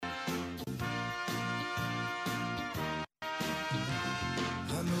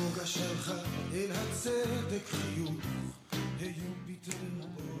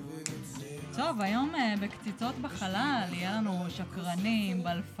טוב, היום בקציצות בחלל יהיה לנו שקרנים,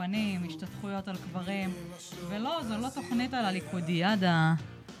 בלפנים, השתתפויות על קברים, ולא, זו לא תוכנית על הליכודיאדה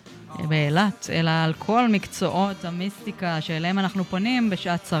באילת, אלא על כל מקצועות המיסטיקה שאליהם אנחנו פונים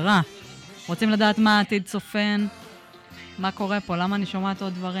בשעת צרה. רוצים לדעת מה העתיד צופן? מה קורה פה? למה אני שומעת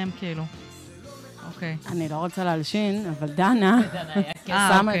עוד דברים כאילו? אוקיי. אני לא רוצה להלשין, אבל דנה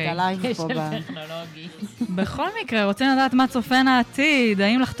שמה את הלייב פה. כשל טכנולוגי. בכל מקרה, רוצים לדעת מה צופן העתיד,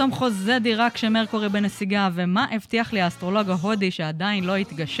 האם לחתום חוזה דירה כשמרקורי בנסיגה, ומה הבטיח לי האסטרולוג ההודי שעדיין לא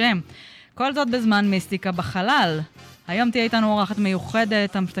התגשם. כל זאת בזמן מיסטיקה בחלל. היום תהיה איתנו אורחת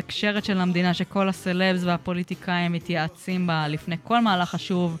מיוחדת, המתקשרת של המדינה שכל הסלבס והפוליטיקאים מתייעצים בה לפני כל מהלך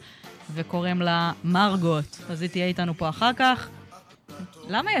חשוב, וקוראים לה מרגריט. אז היא תהיה איתנו פה אחר כך.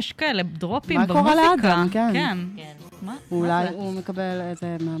 למה יש כאלה דרופים במוזיקה? מה קורה לאדם? כן. מה? אולי הוא מקבל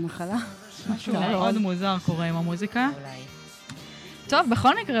איזה מהמחלה? משהו מאוד מוזר קורה עם המוזיקה. אולי. טוב,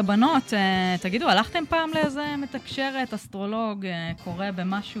 בכל מקרה, בנות, תגידו, הלכתם פעם לאיזה מתקשרת, אסטרולוג, קורה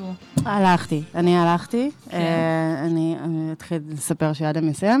במשהו? אני הלכתי. אני אתחיל לספר שאדם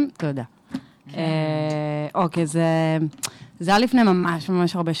מסיים. תודה. אוקיי, זה היה לפני ממש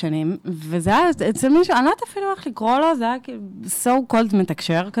ממש הרבה שנים, וזה היה אצל מישהו, אני לא יודעת אפילו איך לקרוא לו, זה היה כאילו so called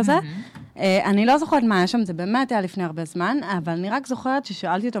מתקשר כזה. אני לא זוכרת מה היה שם, זה באמת היה לפני הרבה זמן, אבל אני רק זוכרת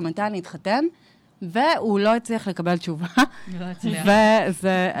ששאלתי אותו מתי אני אתחתן, והוא לא הצליח לקבל תשובה. לא הצליח.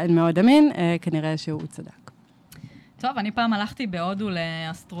 וזה מאוד אמין, כנראה שהוא צדק. טוב, אני פעם הלכתי בהודו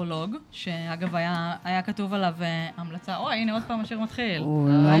לאסטרולוג, שאגב היה כתוב עליו המלצה, הנה עוד פעם השיר מתחיל. הוא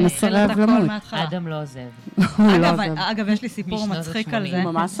לא מסרב למות. אדם לא עוזב. אגב, יש לי סיפור מצחיק על זה.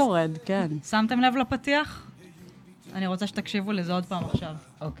 הוא ממש שורד, כן. שמתם לב לפתיח? אני רוצה שתקשיבו לזה עוד פעם עכשיו.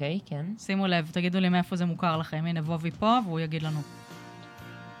 אוקיי, כן. שימו לב, תגידו לי מאיפה זה מוכר לכם. הנה, וובי פה, והוא יגיד לנו.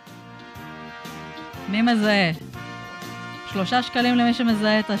 מי מזהה? 3 שקלים למי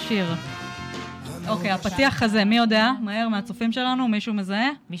שמזהה את השיר. אוקיי, הפתיח הזה, מי יודע? מהר מהצופים שלנו, מישהו מזהה?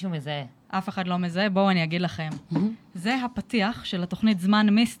 מישהו מזהה. אף אחד לא מזהה, בואו אני אגיד לכם. זה הפתיח של התוכנית זמן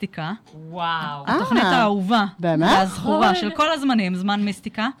מיסטיקה. וואו. התוכנית האהובה. באמת? והזכורה של כל הזמנים, זמן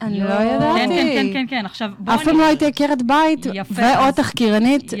מיסטיקה. אני לא ידעתי. כן. עכשיו, בואו אף פעם לא הייתי עקרת בית, ועוד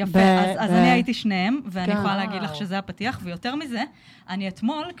תחקירנית. יפה, אז אני הייתי שניהם, ואני יכולה להגיד לך שזה הפתיח, ויותר מזה, אני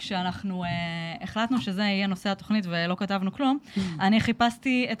אתמול, כשאנחנו החלטנו שזה יהיה נושא התוכנית ולא כתבנו כלום, אני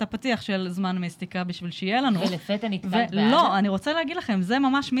חיפשתי את הפתיח של זמן מיסטיקה בשביל שיהיה לנו. ולפתע נתקלת בעד. לא, אני רוצה להגיד לכם, זה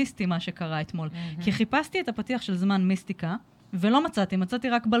ממש מיסטי מה שקרה אתמול. כי חיפשתי את הפתיח של זמן מיסטיקה, ולא מצאתי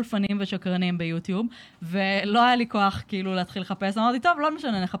רק בלפנים ושקרנים ביוטיוב, ולא היה לי כוח כאילו להתחיל לחפש. אמרתי, טוב, לא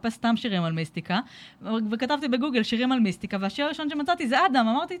משנה, נחפש סתם שירים על מיסטיקה, וכתבתי בגוגל שירים על מיסטיקה, והשיר הראשון שמצאתי זה אדם.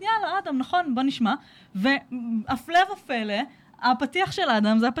 אמרתי, יאללה, אדם, נכון, בוא נשמע. והפלא ופלא, הפתיח של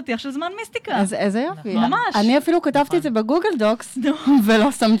אדם זה הפתיח של זמן מיסטיקה. אז איזה יופי. ממש. אני אפילו כתבתי את זה בגוגל דוקס,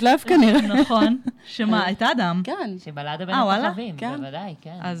 ולא שמת לב כנראה. נכון. שמה, את אדם? כן. שבלדה בין הכוכבים, בוודאי,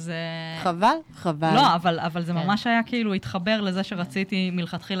 כן. אז... חבל. לא, אבל זה ממש היה כאילו התחבר לזה שרציתי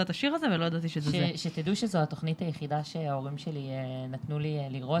מלכתחילה את השיר הזה, ולא ידעתי שזה זה. שתדעו שזו התוכנית היחידה שההורים שלי נתנו לי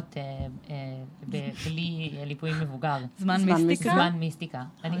לראות בלי ליפויים מבוגר. זמן מיסטיקה? זמן מיסטיקה.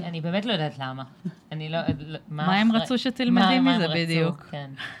 אני באמת לא יודעת למה. מה הם רצו שתלמדי מזה בדיוק? כן.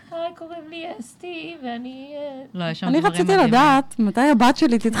 קוראים לי אסתי, ואני... אני רציתי לדעת מתי הבת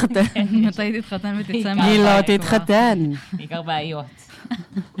שלי תתחתן. מתי היא תתחתן ותצא מהבית. היא לא תתחתן. בעיקר בעיות.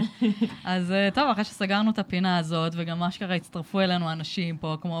 אז טוב, אחרי שסגרנו את הפינה הזאת, וגם מה שקרה הצטרפו אלינו אנשים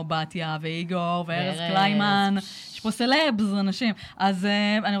פה, כמו בתיה ואיגור וארז קליימן, יש פה סלבס, אנשים. אז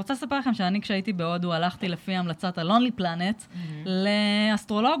אני רוצה לספר לכם שאני כשהייתי בהודו, הלכתי לפי המלצת הלונלי פלנט,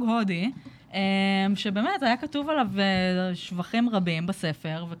 לאסטרולוג הודי, שבאמת היה כתוב עליו שבחים רבים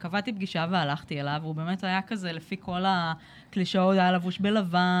בספר, וקבעתי פגישה והלכתי אליו, והוא באמת היה כזה לפי כל הקלישאות, היה לבוש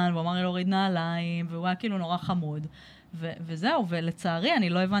בלבן, והוא אמר לי להוריד נעליים, והוא היה כאילו נורא חמוד. וזהו, ולצערי אני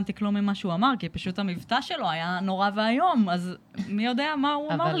לא הבנתי כלום ממה שהוא אמר, כי פשוט המבטא שלו היה נורא והיום, אז מי יודע מה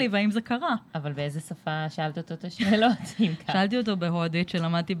הוא אמר לי והאם זה קרה. אבל באיזה שפה שאלת אותו את השאלות? שאלתי אותו בהודית,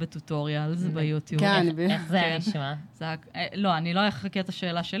 שלמדתי בטוטוריאלס ביוטיוב. איך זה היה נשמע? לא, אני לא אחכה את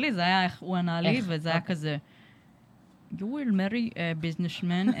השאלה שלי, זה היה איך הוא ענה לי, וזה היה כזה, You will marry a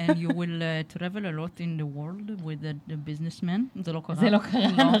businessman and you will travel a lot in the world with a businessman. זה לא קרה. זה לא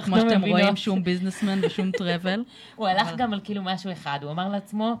קרה. כמו שאתם רואים, שום ביזנסמן ושום טראבל. הוא הלך גם על כאילו משהו אחד. הוא אמר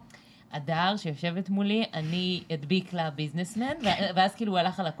לעצמו, הדר שיושבת מולי, אני אדביק לה ביזנסמן, ואז כאילו הוא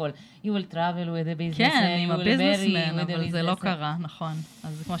הלך על הכל. You will travel with a businessman. כן, עם הביזנסמן, אבל זה לא קרה, נכון.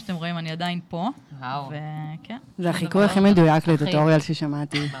 אז כמו שאתם רואים, אני עדיין פה. וואו. וכן. זה החיקוי הכי מדויק לטוטוריאל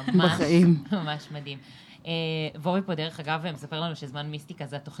ששמעתי בחיים. ממש מדהים. וורי פה דרך אגב מספר לנו שזמן מיסטיקה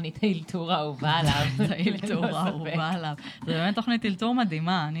זה התוכנית האלתור האהובה עליו. זה האלתור האהובה עליו. זה באמת תוכנית אלתור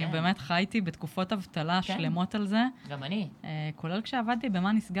מדהימה. אני באמת חייתי בתקופות אבטלה שלמות על זה. גם אני. כולל כשעבדתי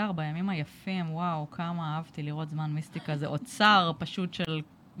במה נסגר בימים היפים, וואו, כמה אהבתי לראות זמן מיסטיקה. זה אוצר פשוט של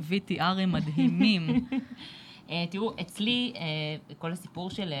VTRים מדהימים. תראו, אצלי כל הסיפור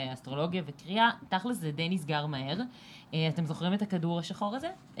של אסטרולוגיה וקריאה, תכלס זה די נסגר מהר. אתם זוכרים את הכדור השחור הזה?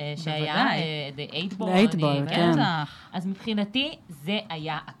 שהיה The 8 Ball. כן. אז מבחינתי זה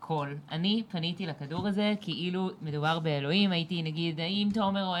היה הכל. אני פניתי לכדור הזה כאילו מדובר באלוהים, הייתי נגיד, האם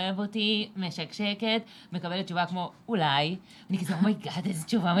תומר אוהב אותי, משקשקת, מקבלת תשובה כמו אולי. אני כזה, אומייגאד, איזו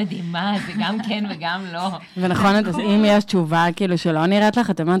תשובה מדהימה, זה גם כן וגם לא. ונכון, אם יש תשובה כאילו שלא נראית לך,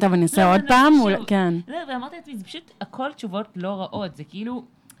 אתה אומרת, אבל נעשה עוד פעם? כן. ואמרתי לעצמי, זה פשוט הכל תשובות לא רעות, זה כאילו,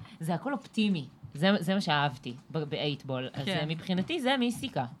 זה הכל אופטימי. זה מה שאהבתי ב-8 בול. אז מבחינתי זה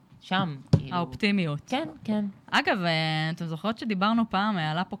מיסטיקה. שם. האופטימיות. כן, כן. אגב, אתם זוכרות שדיברנו פעם,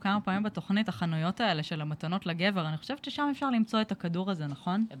 עלה פה כמה פעמים בתוכנית, החנויות האלה של המתנות לגבר, אני חושבת ששם אפשר למצוא את הכדור הזה,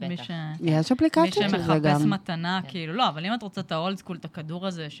 נכון? בטח. יש אפליקציה שזה גם. מי שמחפש מתנה, כאילו, לא, אבל אם את רוצה את האולד סקול, את הכדור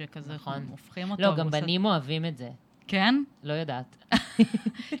הזה, שכזה הופכים אותו. לא, גם בנים אוהבים את זה. כן? לא יודעת.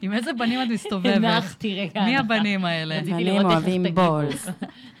 עם איזה בנים את מסתובבת? הנחתי רגע. מי הבנים האלה? בנים אוהבים בולס.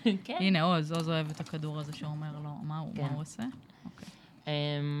 הנה, עוז אוהב את הכדור הזה שאומר לו, מה הוא עושה?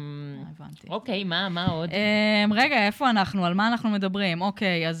 הבנתי. אוקיי, מה עוד? רגע, איפה אנחנו? על מה אנחנו מדברים?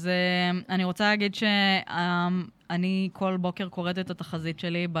 אוקיי, אז אני רוצה להגיד שאני כל בוקר קוראת את התחזית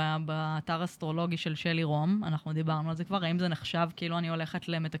שלי באתר אסטרולוגי של שלי רום. אנחנו דיברנו על זה כבר. האם זה נחשב כאילו אני הולכת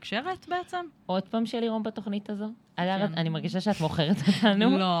למתקשרת בעצם? עוד פעם שלי רום בתוכנית הזו? אני מרגישה שאת מוכרת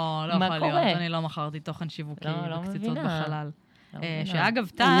אותנו. לא יכול להיות. אני לא מכרתי תוכן שיווקי בקציצות בחלל. שאגב,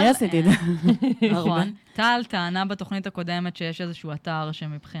 טל... אני עשיתי את זה. נכון. טל טענה בתוכנית הקודמת שיש איזשהו אתר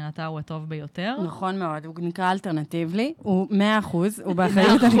שמבחינתה הוא הטוב ביותר. נכון מאוד, הוא נקרא אלטרנטיבלי, הוא 100%, הוא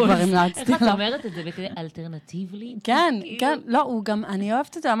באחריות אני כבר המלצתי. איך את אומרת את זה בכדי אלטרנטיבלי? כן, כן, לא, הוא גם, אני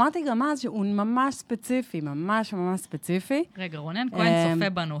אוהבת את זה, אמרתי גם אז שהוא ממש ספציפי, ממש ממש ספציפי. רגע, רונן כהן צופה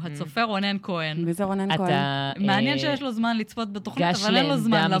בנו, הצופה רונן כהן. מי זה רונן כהן? מעניין שיש לו זמן לצפות בתוכנית, אבל אין לו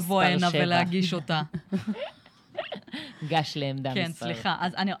זמן לבוא הנה ולהגיש אותה. גש לעמדה מספר. כן, סליחה.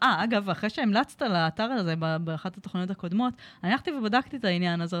 אז אני, אגב, אחרי שהמלצת לאתר הזה באחת התוכניות הקודמות, אני הלכתי ובדקתי את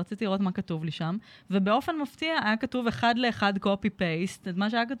העניין, אז רציתי לראות מה כתוב לי שם, ובאופן מפתיע היה כתוב 1:1 copy-paste, את מה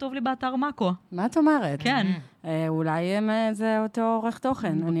שהיה כתוב לי באתר מקו. מה את אומרת? כן. אולי זה אותו עורך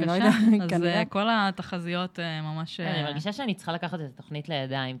תוכן, אני לא יודעת. יודעת. אז כל התחזיות ממש... אני מרגישה שאני צריכה לקחת את התוכנית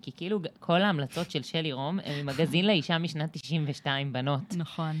לידיים, כי כאילו כל ההמלצות של שלי רום, הם מגזין לאישה משנת 92 בנות.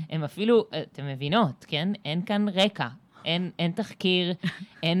 נכון. הם אפילו, אתם מבינות, כן? אין כאן רקע, אין תחקיר,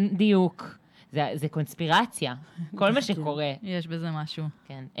 אין דיוק. זה קונספירציה, כל מה שקורה. יש בזה משהו.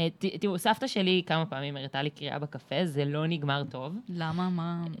 כן. תראו, סבתא שלי כמה פעמים הראתה לי קריאה בקפה, זה לא נגמר טוב. למה?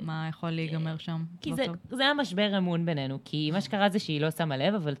 מה יכול להיגמר שם? כי זה היה משבר אמון בינינו, כי מה שקרה זה שהיא לא שמה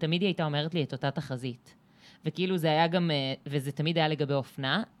לב, אבל תמיד היא הייתה אומרת לי את אותה תחזית. וכאילו זה היה גם, וזה תמיד היה לגבי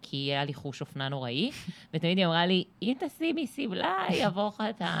אופנה, כי היה לי חוש אופנה נוראי, ותמיד היא אמרה לי, אם תשימי סבלה, יבוא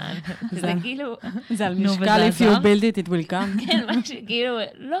חתן. זה כאילו... זה על משקל, if you build it, it will come. כן, משהו, כאילו,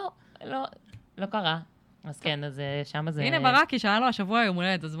 לא קרה. אז כן, אז שם זה... הנה ברקי, שהיה לו השבוע יום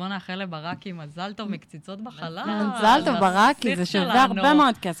הולדת, אז בוא נאחל לברקי מזל טוב מקציצות בחלל. מזל טוב ברקי, זה שווה הרבה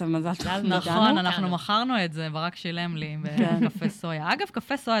מאוד כסף, מזל טוב. נכון, אנחנו מכרנו את זה, ברק שילם לי בקפה סויה. אגב,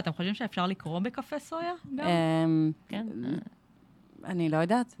 קפה סויה, אתם חושבים שאפשר לקרוא בקפה סויה? כן. אני לא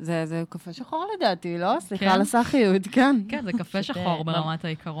יודעת, זה קפה שחור לדעתי, לא? סליחה על הסחיות, כן. כן, זה קפה שחור ברמת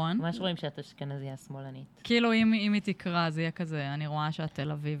העיקרון. ממש רואים שאת אשכנזייה שמאלנית. כאילו, אם היא תקרא, זה יהיה כזה, אני רואה שאת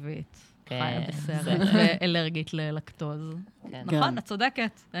תל אביבית. חיה בסרט, ואלרגית ללקטוז. נכון, את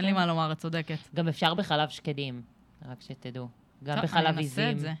צודקת. אין לי מה לומר, את צודקת. גם אפשר בחלב שקדים, רק שתדעו. גם בחלב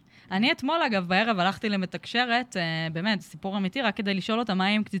עיזים. אני אתמול, אגב, בערב הלכתי למתקשרת, באמת, סיפור אמיתי, רק כדי לשאול אותה מה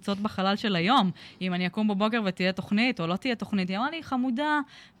עם קציצות בחלל של היום. אם אני אקום בבוקר ותהיה תוכנית, או לא תהיה תוכנית. היא אמרה לי, חמודה,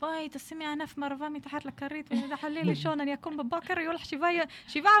 בואי, תשימי ענף מרווה מתחת לכרית, ותחלי לישון, אני אקום בבוקר, יהיו לך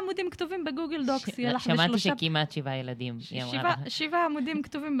 7 עמודים כתובים בגוגל דוקס. שמעתי שכמעט 7 ילדים. 7 עמודים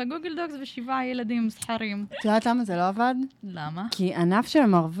כתובים בגוגל דוקס, ו7 ילדים סחרים. את יודעת למה זה לא עבד? למה? כי ענף של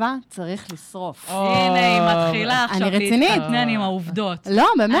מרווה צריך לשרוף. הנה, היא מתחילה עכשיו להתחתנן עם העובדות. לא,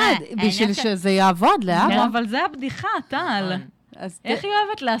 באמת, בשביל שזה יעבוד, לאבא. אבל זה הבדיחה, טל. איך היא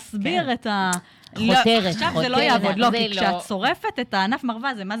אוהבת להסביר את ה... חותרת. עכשיו זה לא יעבוד, לא, כי כשאת שורפת את הענף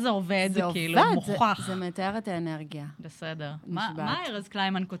מרווה, זה מה זה עובד? זה כאילו מוכח. זה מתאר את האנרגיה. בסדר. מה ארז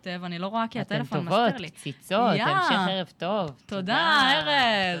קליימן כותב? אני לא רואה כי הטלפון מסתר לי. אתם טובות, קציצות, המשך ערב טוב. תודה,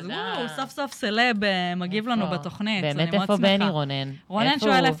 ארז. סוף סוף סלב מגיב לנו בתוכנית. באמת איפה בני, רונן? רונן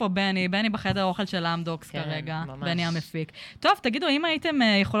שואל איפה בני. בני בחדר אוכל של אמדוקס כרגע. בני המפיק. טוב, תגידו, אם הייתם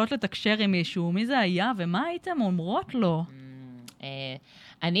יכולות לתקשר עם מישהו, מי זה היה ומה הייתם אומרות לו?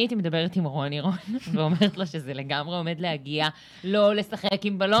 אני הייתי מדברת עם רוני ואומרת לו שזה לגמרי עומד להגיע, לא לשחק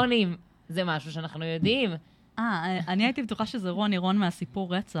עם בלונים. זה משהו שאנחנו יודעים. אני הייתי בטוחה שזה רון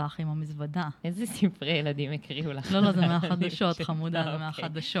מהסיפור רצח עם המזוודה. איזה ספרי ילדים הקריאו לך? לא, זה מהחדשות, חמודה, זה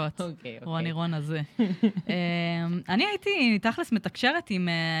מהחדשות. רון הזה. אני הייתי תכלס מתקשרת עם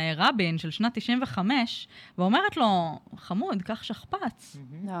רבין של שנת 95, ואומרת לו, חמוד, קח שכפ"ץ.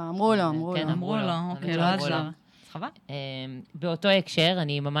 אמרו לו. אמרו לו, אוקיי, לא עזר. חבל? באותו הקשר,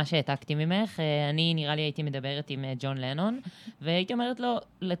 אני ממש העתקתי ממך, אני נראה לי הייתי מדברת עם ג'ון לנון, והייתי אומרת לו,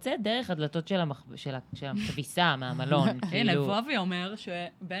 לצאת דרך הדלתות של הכביסה מהמלון. הנה, וובי אומר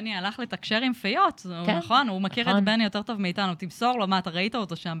שבני הלך לתקשר עם פיות, נכון? הוא מכיר את בני יותר טוב מאיתנו, תמסור לו, מה, אתה ראית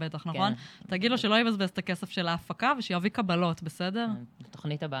אותו שם בטח, נכון? תגיד לו שלא יבזבז את הכסף של ההפקה, ושיביא קבלות, בסדר?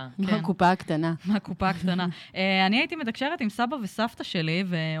 בתוכנית הבאה. מהקופה הקטנה. מהקופה הקטנה. אני הייתי מתקשרת עם סבא וסבתא שלי,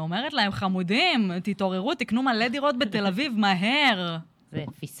 ואומרת להם, חמודים, תתעוררו, תקנו מלא דירות בתל אביב, מהר. זה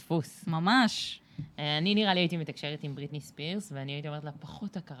פספוס. ממש. אני נראה לי הייתי מתקשרת עם בריטני ספירס, ואני הייתי אומרת לה,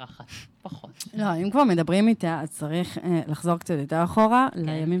 פחות הקרחת, פחות. לא, אם כבר מדברים איתה, אז צריך לחזור קצת יותר אחורה,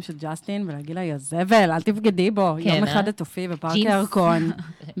 לימים של ג'סטין, ולהגיד לה, יזבל, אל תבגדי בו. יום אחד את תופיעי בפארק הירקון,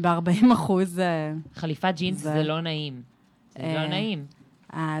 ב-40%. חליפת ג'ינס זה לא נעים. זה לא נעים.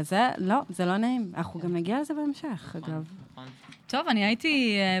 זה לא נעים. אנחנו גם נגיע לזה בהמשך, אגב. טוב, אני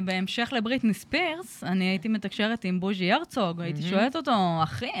הייתי, בהמשך לבריטני ספירס, אני הייתי מתקשרת עם בוז'י הרצוג, הייתי שואלת אותו,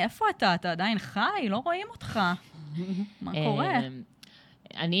 אחי, איפה אתה? אתה עדיין חי? לא רואים אותך. מה קורה?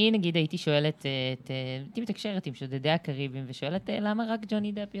 אני, נגיד, הייתי שואלת, הייתי מתקשרת עם שודדי הקריבים, ושואלת, למה רק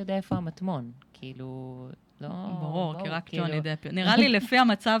ג'וני דפ יודע איפה המטמון? כאילו, לא... ברור, כי רק ג'וני דפ. נראה לי, לפי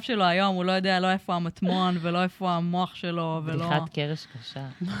המצב שלו היום, הוא לא יודע לא איפה המטמון, ולא איפה המוח שלו, ולא... בדיחת קרש קשה.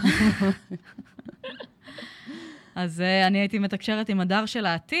 אז אני הייתי מתקשרת עם הדר של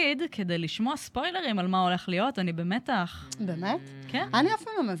העתיד, כדי לשמוע ספוילרים על מה הולך להיות, אני במתח. באמת? כן. אני אף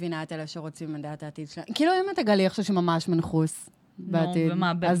פעם לא מבינה את אלה שרוצים לדעת העתיד שלהם. כאילו, אם אתה גלי עכשיו שממש מנחוס בעתיד.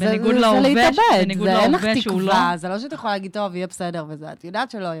 ומה, בניגוד להווה שהוא לא... זה לא שאתה יכולה להגיד, טוב, יהיה בסדר וזה, את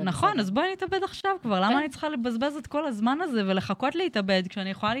יודעת שלא יהיה בסדר. נכון, אז בואי נתאבד עכשיו כבר. למה אני צריכה לבזבז את כל הזמן הזה ולחכות להתאבד, כשאני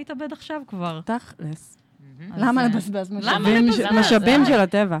יכולה להתאבד עכשיו כבר? תכלס. למה לבזבז משאבים של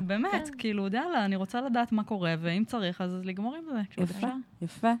הטבע? באמת, כאילו, יאללה, אני רוצה לדעת מה קורה, ואם צריך, אז לגמור עם זה.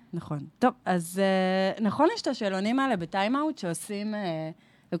 יפה, נכון. טוב, אז נכון יש את השאלונים האלה בטיימאוט, שעושים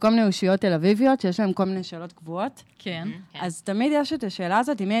לכל מיני אושיות תל אביביות, שיש להם כל מיני שאלות קבועות. כן. אז תמיד יש את השאלה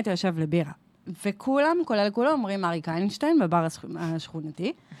הזאת, עם מי היית יושב לבירה. וכולם, כולל כולם, אומרים אריק איינשטיין, בבר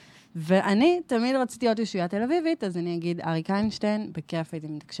השכונתי. ואני תמיד רציתי להיות אושיית תל אביבית, אז אני אגיד, אריק איינשטיין, בכיף הייתי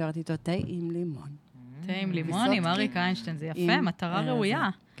מתקשרת איתו, תה עם לימון. תה עם לימון, עם אריק איינשטיין, זה יפה, מטרה ראויה.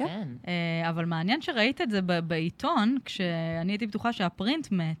 כן. אבל מעניין שראית את זה בעיתון, כשאני הייתי בטוחה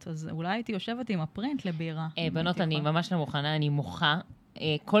שהפרינט מת, אז אולי הייתי יושבת עם הפרינט לבירה. בנות, אני ממש לא מוכנה, אני מוחה.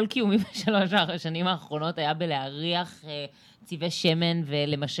 כל קיומי בשלוש השנים האחרונות היה בלהריח צבעי שמן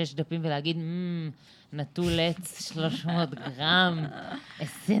ולמשש דפים ולהגיד, נטול עץ 300 גרם,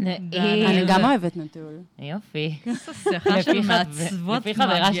 איזה נעים. אני גם אוהבת נטול. יופי. שיחה של מעצבות לפי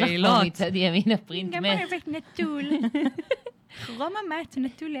חברה שלך פה מצד ימין הפרינט מת. גם אוהבת נטול. כרום המת,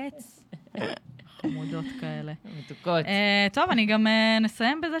 נטול עץ. חמודות כאלה. מתוקות. טוב, אני גם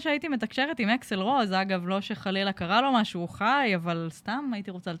נסיים בזה שהייתי מתקשרת עם אקסל רוז. אגב, לא שחלילה קרה לו משהו, הוא חי, אבל סתם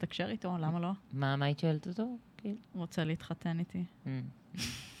הייתי רוצה לתקשר איתו, למה לא? מה היית שואלת אותו? רוצה להתחתן איתי.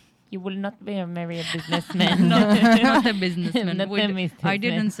 You will not be a businessman. Not a businessman. Not a businessman. I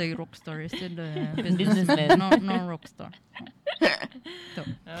didn't say rockstar, I said businessman. No rockstar.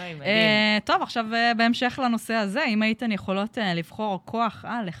 טוב, עכשיו בהמשך לנושא הזה, אם הייתן יכולות לבחור כוח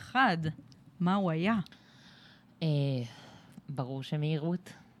על אחד, מה הוא היה? ברור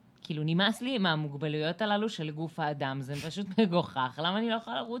שמהירות. כאילו, נמאס לי מהמוגבלויות הללו של גוף האדם, זה פשוט מגוחך. למה אני לא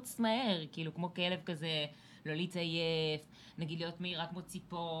יכולה לרוץ מהר? כאילו, כמו כלב כזה, לא להצייף, נגיד להיות מהירה כמו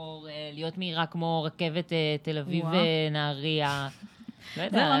ציפור, להיות מהירה כמו רכבת תל אביב ונהריה. לא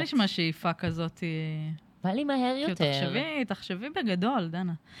יודעת. זה לא נשמע שאיפה כזאת. בא לי מהר יותר. תחשבי בגדול,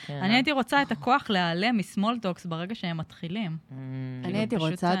 דנה. אני הייתי רוצה את הכוח להיעלם מסמולטוקס ברגע שהם מתחילים. אני הייתי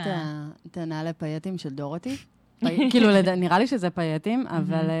רוצה את הנעלי פייטים של דורותי. כאילו, נראה לי שזה פייטים,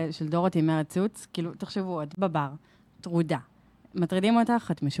 אבל של דורותי מרד צוץ. כאילו, תחשבו, את בבר, טרודה. מטרידים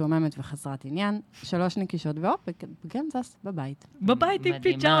אותך, את משועממת וחסרת עניין, 3 נקישות והופ, וגם זס בבית. בבית עם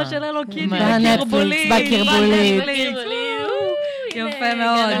פיג'מה של אלוקיני, בקרבולית. יפה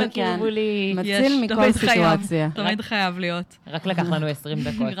מאוד. מציל מכל סיטואציה. תמיד חייב להיות. רק לקח לנו 20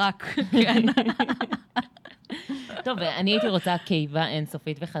 דקות. רק, כן. טוב, אני הייתי רוצה קיבה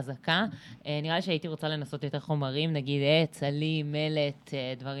אינסופית וחזקה. נראה לי שהייתי רוצה לנסות יותר חומרים, נגיד עץ, עלים, מלט,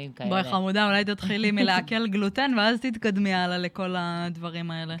 דברים כאלה. בואי חמודה, אולי תתחילי מלהקל גלוטן, ואז תתקדמי הלאה לכל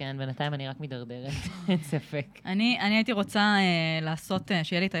הדברים האלה. כן, בינתיים אני רק מדרדרת, אין ספק. אני הייתי רוצה לעשות,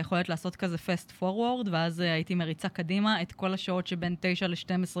 שיהיה לי את היכולת לעשות כזה fast forward, ואז הייתי מריצה קדימה את כל השעות שבין 9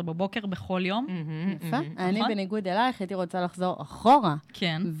 ל-12 בבוקר בכל יום. יפה. אני בניגוד אלייך הייתי רוצה לחזור אחורה.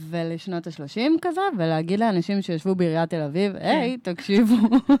 כן. ולשנות ה-30 כזה, ולהגיד לאנשים שישבו בעיריית תל אביב, היי, תקשיבו,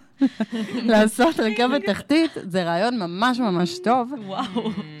 לעשות רכבת תחתית, זה רעיון ממש ממש טוב. וואו.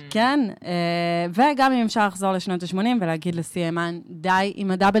 כן, וגם אם אפשר לחזור לשנות ה-80 ולהגיד לסי-אמן, די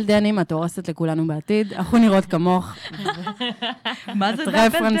עם הדאבל דנים, את הורסת לכולנו בעתיד, אנחנו נראות כמוך. מה זה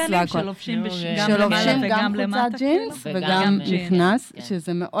דאבל דנים? שלובשים גם חולצת ג'ינס וגם נכנס,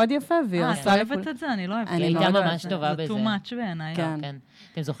 שזה מאוד יפה, והיא עושה את אוהבת את זה? אני לא אוהבת. היא הייתה ממש טובה בזה. זה too much בעיניי. כן.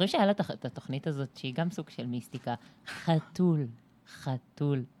 אתם זוכרים שהיה לה את התוכנית הזאת, שהיא גם סוג של מיסטיקה?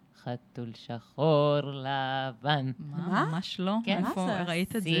 חתול שחור לבן. מה? ממש לא. איפה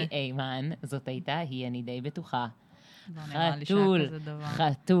ראית את זה? סי-אמן, זאת הייתה, אני די בטוחה.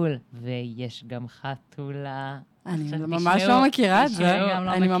 חתול, ויש גם חתולה. אני ממש לא מכירה את זה.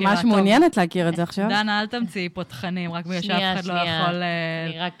 אני ממש מעוניינת להכיר את זה עכשיו. דנה, אל תמציא פה תכנים, רק בגלל שאף אחד לא יכול...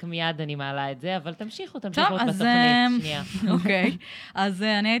 אני רק מיד אני מעלה את זה, אבל תמשיכו את בתוכנית. שנייה. אוקיי. אז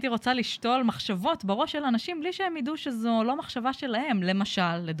אני הייתי רוצה לשתול מחשבות בראש של אנשים, בלי שהם ידעו שזו לא מחשבה שלהם.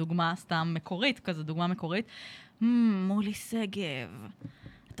 למשל, לדוגמה, סתם מקורית, כזה דוגמה מקורית. מולי סגב.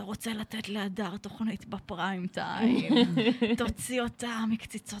 אתה רוצה לתת להדר תוכנית בפריים טיים, תוציא אותה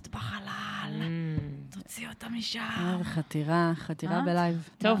מקציצות בחלל, תוציא אותה משם. חתירה בלייב.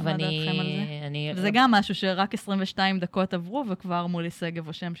 טוב, אני... וזה גם משהו שרק 22 דקות עברו, וכבר מולי סגב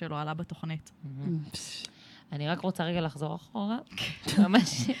השם שלו עלה בתוכנית. אני רק רוצה רגע לחזור אחורה.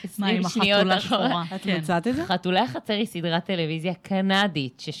 ממש 20 שניות אחורה. את מצאת את זה? חתולי החצר היא סדרת טלוויזיה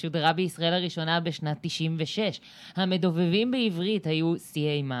קנדית, ששודרה בישראל הראשונה בשנת 96. המדובבים בעברית היו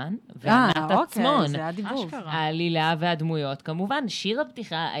סי-אמן וענת עצמון. זה הדיבוב. העלילה והדמויות. כמובן, שיר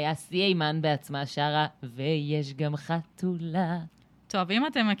הפתיחה היה סי-אמן בעצמה שרה, ויש גם חתולה. טוב, אם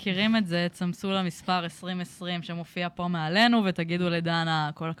אתם מכירים את זה, צמסו למספר 2020 שמופיע פה מעלינו, ותגידו לדנה,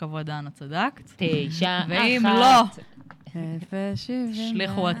 כל הכבוד דנה, צדקת. 9, ואם לא, 071.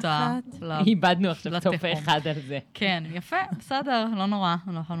 שליחו אותה. איבדנו עכשיו טופ אחד על זה. כן, יפה, בסדר, לא נורא.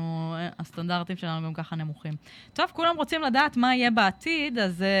 הסטנדרטים שלנו גם ככה נמוכים. טוב, כולם רוצים לדעת מה יהיה בעתיד,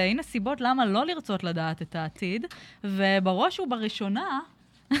 אז הנה סיבות למה לא לרצות לדעת את העתיד, ובראש ובראשונה...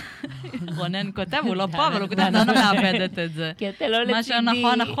 רונן כותב, הוא לא פה, אבל הוא כותב, דנה מאבדת את זה. כי אתה לא לצידי. מה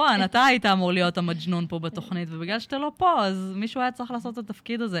שנכון, אתה היית אמור להיות המג'נון פה בתוכנית, ובגלל שאתה לא פה, אז מישהו היה צריך לעשות את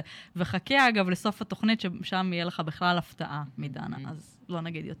התפקיד הזה. וחכה, אגב, לסוף התוכנית, ששם יהיה לך בכלל הפתעה מדנה, אז לא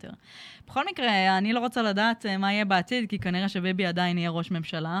נגיד יותר. בכל מקרה, אני לא רוצה לדעת מה יהיה בעתיד, כי כנראה שביבי עדיין יהיה ראש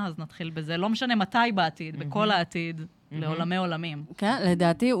ממשלה, אז נתחיל בזה. לא משנה מתי בעתיד, בכל העתיד. לעולמי עולמים. כן,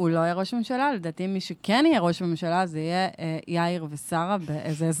 לדעתי הוא לא יהיה ראש ממשלה, לדעתי מי שכן יהיה ראש ממשלה זה יהיה יאיר ושרה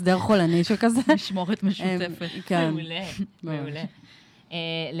באיזה הסדר חולני שכזה. משמורת משותפת. כן. מעולה.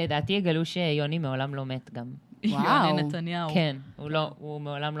 לדעתי יגלו שיוני מעולם לא מת גם. יוני נתניהו. כן, הוא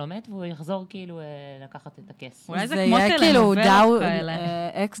מעולם לא מת, והוא יחזור כאילו לקחת את הכס. אולי זה כמו טלנובלות כאלה.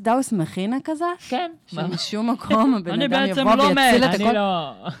 אקס דאוס מכינה כזה? כן. שמשום מקום הבן אדם בעצם יבוא לא ויציל את מת. הכל.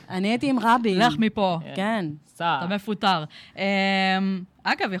 אני הייתי עם רבין. לך מפה. כן. אתה מפוטר.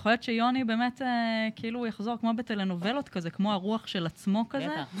 אגב, יכול להיות שיוני באמת כאילו הוא יחזור כמו בטלנובלות כזה, כמו הרוח של עצמו כזה.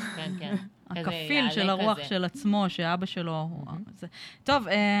 בטח, כן, כן. הכפיל של הרוח של עצמו, שאבא שלו... טוב,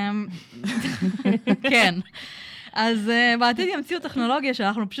 כן. אז בעתיד ימציאו טכנולוגיה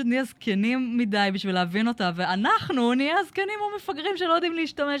שאנחנו פשוט נהיה זקנים מדי בשביל להבין אותה, ואנחנו נהיה זקנים או מפגרים שלא יודעים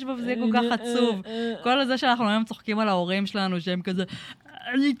להשתמש בה, וזה יהיה כל כך עצוב. כל זה שאנחנו היום צוחקים על ההורים שלנו, שהם כזה...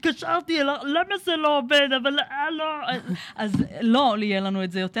 אני התקשרתי אליו, למה זה לא עובד, אבל לא... אז לא יהיה לנו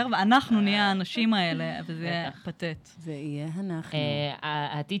את זה יותר, ואנחנו נהיה האנשים האלה, וזה יהיה פתט. זה יהיה אנחנו.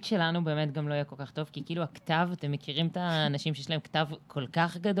 העתיד שלנו באמת גם לא יהיה כל כך טוב, כי כאילו הכתב, אתם מכירים את האנשים שיש להם כתב כל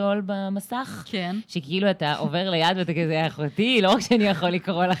כך גדול במסך? כן. שכאילו אתה עובר ליד ואתה כזה, אחותי, לא רק שאני יכול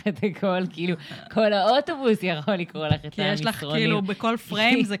לקרוא לך את הכל, כאילו כל האוטובוס יכול לקרוא לך את המסרונים. כי יש לך כאילו בכל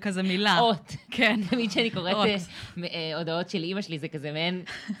פריים זה כזה מילה. אות. כן. תמיד שאני קוראת הודעות של אמא שלי, זה כזה מעין...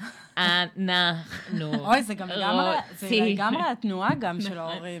 אנחנו אוי, זה גם לגמרי התנועה גם של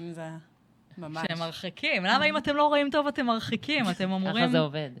ההורים, זה... ממש. שהם מרחיקים. למה אם אתם לא רואים טוב, אתם מרחיקים? אתם אמורים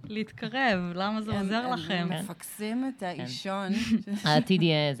להתקרב. למה זה עוזר לכם? הם מפקסים את האישון. העתיד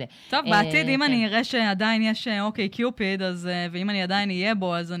יהיה זה. טוב, בעתיד, אם אני אראה שעדיין יש אוקיי קיופיד, ואם אני עדיין אהיה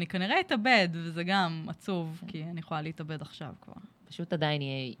בו, אז אני כנראה אתאבד, וזה גם עצוב, כי אני יכולה להתאבד עכשיו כבר. פשוט עדיין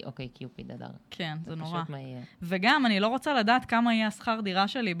יהיה אוקיי קיופיד אדר. כן, זה נורא. פשוט מה יהיה. וגם, אני לא רוצה לדעת כמה יהיה השכר דירה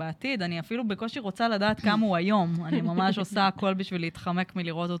שלי בעתיד, אני אפילו בקושי רוצה לדעת כמה הוא היום. אני ממש עושה הכל בשביל להתחמק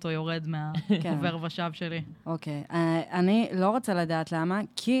מלראות אותו יורד מהעובר ושב שלי. אוקיי, אני לא רוצה לדעת למה,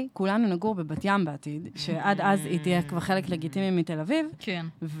 כי כולנו נגור בבת ים בעתיד, שעד אז היא תהיה כבר חלק לגיטימי מתל אביב, כן.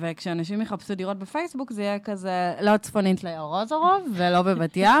 וכשאנשים יחפשו דירות בפייסבוק, זה יהיה כזה לא צפונית לארוזורוב, ולא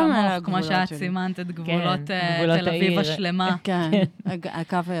בבת ים, אלא הגבולות כמו שאת שלי. סימנת את גבולות תל אביב השלמה. כן,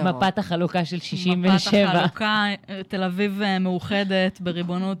 הקו הירוק. מפת החלוקה של 67. מפת החלוקה, תל אביב מאוחדת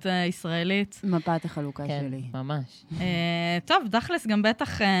בריבונות ישראלית. מפת החלוקה שלי. כן, ממש. טוב, דחלס גם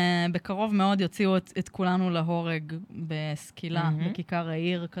בטח בקרוב מאוד יוציאו את כולנו להורג בסקילה, בכיכר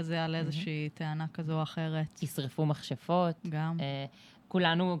העיר כזה, על איזושהי טענה כזו או אחרת. ישרפו מכשפות. גם.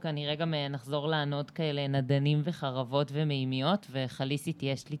 כולנו כנראה גם נחזור לענות כאלה נדנים וחרבות ומימיות, וחליסית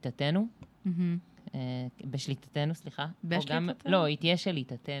תהיה שליטתנו. בשליטתנו, סליחה. בשליטתנו? לא, היא תהיה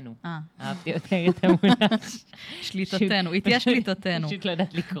שליטתנו. אהבתי יותר את המונח. שליטתנו, היא תהיה שליטתנו. פשוט לא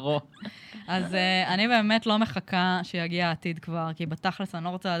יודעת לקרוא. אז אני באמת לא מחכה שיגיע העתיד כבר, כי בתכלס אני לא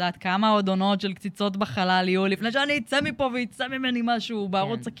רוצה לדעת כמה עוד עונות של קציצות בחלל יהיו, לפני שאני אצא מפה ויצא ממני משהו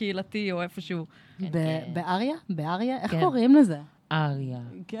בערוץ הקהילתי או איפשהו. באריה? באריה? איך קוראים לזה? אריה.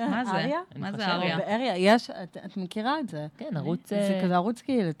 מה זה? מה זה אריה? באריה, יש, את מכירה את זה? כן, ערוץ... זה כזה ערוץ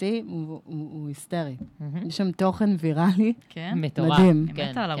קהילתי, הוא היסטרי. יש שם תוכן ויראלי. כן? מטורף. מדהים. היא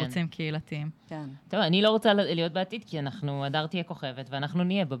מתה על ערוצים קהילתיים. כן. טוב, אני לא רוצה להיות בעתיד, כי הדר תהיה כוכבת, ואנחנו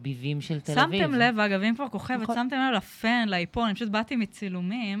נהיה בביבים של תל אביב. שמתם לב, אגב, אם כבר כוכבת, שמתם לב לפן, לאיפון, אני פשוט באתי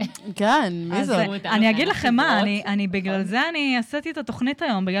מצילומים. כן, מי זאת? אני אגיד לכם מה, בגלל זה אני עשיתי את התוכנית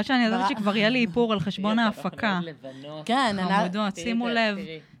היום, בגלל שאני ידעתי שכבר יהיה לי איפור על חשבון ההפקה. כן, חמודות,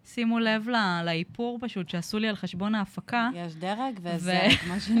 שימו לב לאיפור פשוט, שעשו לי על חשבון ההפקה. יש דרג וזה,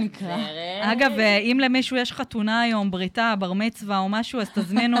 מה שנקרא. אגב, אם למישהו יש חתונה היום, בריתה, בר מצווה או משהו, אז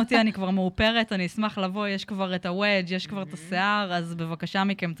תזמינו אותי, אני כבר מאופרת, אני אשמח לבוא, יש כבר את הוודג', יש כבר את השיער, אז בבקשה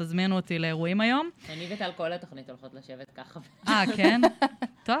מכם, תזמינו אותי לאירועים היום. אני וטל כל התוכנית הולכות לשבת ככה. כן?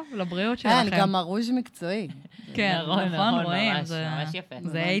 טוב, לבריאות שלכם. כן, גם הרוז' מקצועי. כן, נכון, רואים. ממש יפה.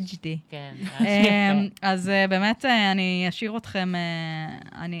 זה HD. כן. אז באמת אני אשאיר אתכם,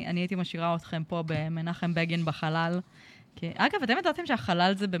 אני הייתי משאירה אתכם פה במנחם בגין בחלל. אגב, אתם ידעתם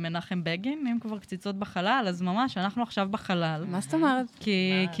שהחלל זה במנחם בגין? אם כבר קציצות בחלל, אז ממש, אנחנו עכשיו בחלל. מה זאת אומרת?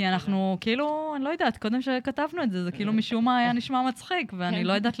 כי אנחנו, כאילו, אני לא יודעת, קודם שכתבנו את זה, זה כאילו משום מה היה נשמע מצחיק, ואני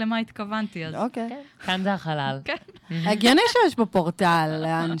לא יודעת למה התכוונתי, אז... אוקיי. כאן זה החלל. כן. הגיוני שיש בפורטל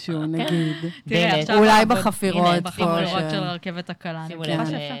לאנשהו, נגיד. תראה, עכשיו... אולי בחפירות. בחפירות של הרכבת הקלה. שימו לב,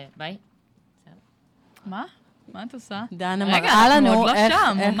 ביי. מה? מה את עושה? דנה רגע, מראה לנו אנחנו עוד לא איך...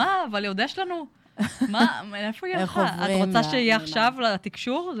 שם, מה? אבל יש לנו... מה? איפה היא הלכה? את רוצה שיהיה עכשיו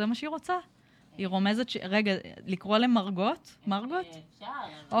לתקשור? זה מה שהיא רוצה? היא רומזת רגע, לקרוא למרגות? מרגות? אפשר.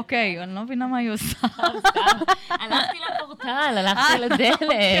 אוקיי, אני לא מבינה מה היא עושה. הלכתי לפורטל, הלכתי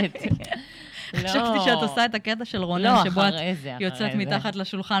לדלת. חשבתי שאת עושה את הקטע של רונן, שבו את יוצאת מתחת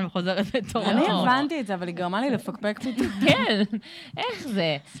לשולחן וחוזרת בתור. אני הבנתי את זה, אבל היא גרמה לי לפקפק פתאום. כן, איך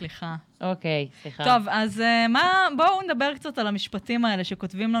זה? סליחה. אוקיי, סליחה. טוב, אז בואו נדבר קצת על המשפטים האלה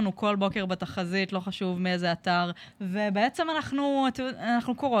שכותבים לנו כל בוקר בתחזית, לא חשוב מאיזה אתר, ובעצם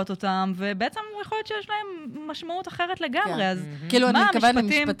אנחנו קוראות אותם, ובעצם יכול להיות שיש להם משמעות אחרת לגמרי, אז כאילו, אני מתכוון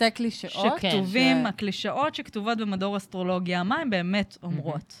למשפטי קלישאות? שכתובים, הקלישאות שכתובות במדור אסטרולוגיה, מה הן באמת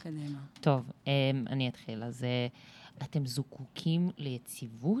אומרות? קדימה. טוב, אני אתחיל. אז אתם זקוקים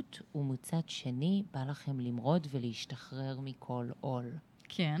ליציבות, ומצד שני בא לכם למרוד ולהשתחרר מכל עול.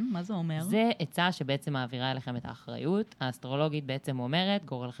 כן, מה זה אומר? זה עצה שבעצם מעבירה אליכם את האחריות. האסטרולוגית בעצם אומרת,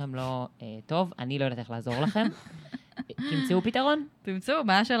 גורלכם לא טוב, אני לא יודעת איך לעזור לכם. תמצאו פתרון. תמצאו,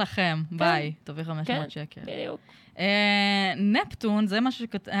 בעיה שלכם. ביי. תביא 500 שקל. בדיוק. נפטון, זה מה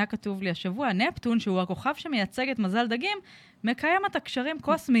שהיה כתוב לי השבוע, נפטון, שהוא הכוכב שמייצג את מזל דגים, מקיים את הקשרים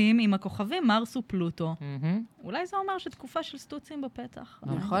קוסמיים עם הכוכבים מרס ופלוטו. אולי זה אומר שתקופה של סטוצים בפתח.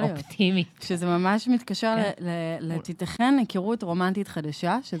 יכול להיות. אופטימי. שזה ממש מתקשר לתיתכן היכרות רומנטית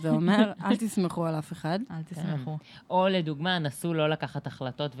חדשה, שזה אומר, אל תסמכו על אף אחד. אל תסמכו. או לדוגמה, נסו לא לקחת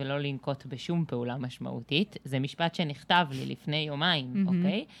החלטות ולא לנקוט בשום פעולה משמעותית. זה משפט שנכתב לי לפני יומיים,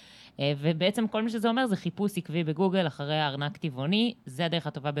 אוקיי? ובעצם כל מה שזה אומר זה חיפוש עקבי בגוגל אחרי הארנק טבעוני, זה הדרך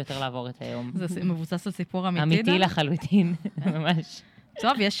הטובה ביותר לעבור את היום. זה מבוסס על סיפור אמיתי? אמיתי לחלוטין, ממש.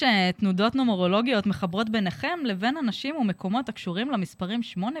 טוב, יש תנודות נומרולוגיות מחברות ביניכם לבין אנשים ומקומות הקשורים למספרים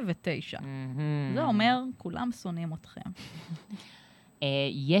 8 ו-9. זה אומר, כולם שונאים אתכם.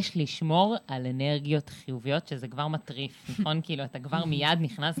 יש לשמור על אנרגיות חיוביות, שזה כבר מטריף, נכון? כאילו, אתה כבר מיד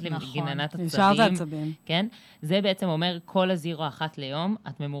נכנס לגננת עצבים. ישר זה עצבים. כן? זה בעצם אומר, כל הזירו אחת ליום,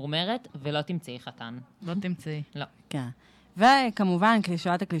 את ממורמרת ולא תמצאי חתן. לא תמצאי. לא. כן. וכמובן,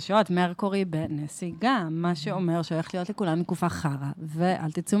 קלישאות הקלישאות, מרקורי בנסיגה, מה שאומר שהולך להיות לכולנו תקופה חרה,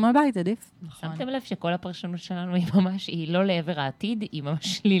 ואל תצאו מהבית, עדיף. שמתם לב שכל הפרשנות שלנו היא ממש, היא לא לעבר העתיד, היא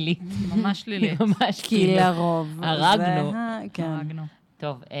ממש שלילית. ממש שלילית. ממש כי לרוב. הרגנו. כן. הרגנו.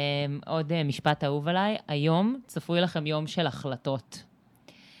 טוב, עוד משפט אהוב עליי. היום צפוי לכם יום של החלטות.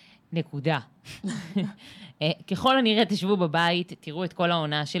 נקודה. ככל הנראה תשבו בבית, תראו את כל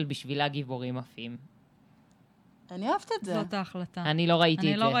העונה של בשבילה גיבורים עפים. אני אוהבת את זה. זאת ההחלטה. אני לא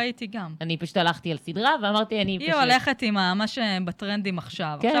ראיתי את זה. אני לא ראיתי גם. אני פשוט הלכתי על סדרה ואמרתי, אני פשוט... היא הולכת עם מה שבטרנדים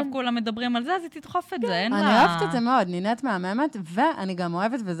עכשיו. כן. עכשיו כולם מדברים על זה, אז היא תדחוף את זה, אין אני לה... אוהבת את זה מאוד, נינט מהממת, ואני גם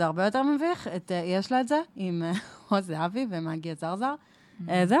אוהבת, וזה הרבה יותר מביך, יש לה את זה עם עוז זהבי ומגי זרזר.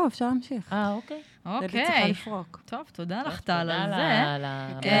 זהו, אפשר להמשיך. אוקיי. זה צריכה לפרוק. טוב, תודה לך, טל, על זה. תודה על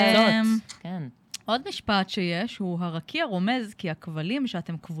ההמלצות. כן. עוד משפט שיש הוא, הרקיע רומז כי הכבלים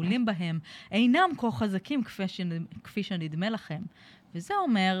שאתם כבולים בהם אינם כה חזקים כפי שנדמה לכם. וזה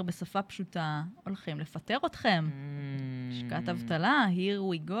אומר, בשפה פשוטה, הולכים לפטר אתכם. שקעת אבטלה,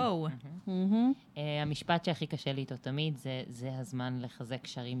 here we go. המשפט שהכי קשה לי איתו תמיד, זה הזמן לחזק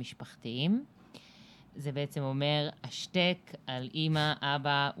קשרים משפחתיים. זה בעצם אומר, השתק על אמא,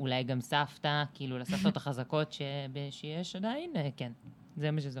 אבא, אולי גם סבתא, כאילו לסבתות החזקות שיש עדיין, כן.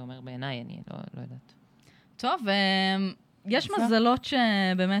 זה מה שזה אומר בעיניי, אני לא יודעת. טוב, יש מזלות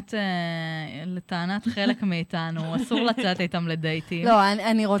שבאמת, לטענת חלק מאיתנו, אסור לצאת איתם לדייטים. לא,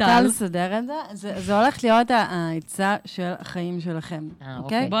 אני רוצה לסדר את זה. זה הולך להיות העצה של החיים שלכם,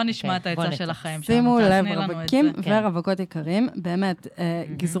 אוקיי? בואו נשמע את העצה של החיים שלנו. שימו לב, רווקים ורווקות יקרים, באמת,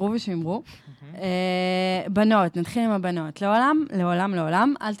 גזרו ושמרו. בנות, נתחיל עם הבנות.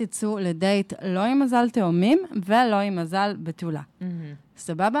 לעולם, אל תצאו לדייט לא עם מזל תאומים ולא עם מזל בתולה.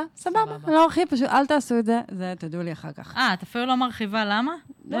 סבבה? סבבה. לא הכי פשוט, אל תעשו את זה, זה תדעו לי אחר כך. את אפילו לא מרחיבה, למה?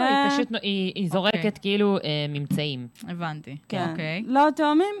 לא, היא פשוט, היא זורקת כאילו ממצאים. הבנתי. כן. אוקיי. לא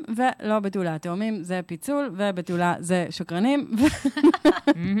תאומים ולא בתולה. תאומים זה פיצול ובתולה זה שקרנים.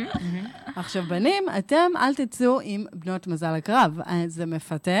 עכשיו בנים, אתם אל תצאו עם בנות מזל הקרב. זה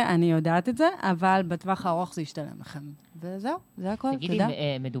מפתה, אני יודעת את זה, אבל בטווח הארוך זה ישתלם לכם. וזהו, זה הכל, תגידי, תודה.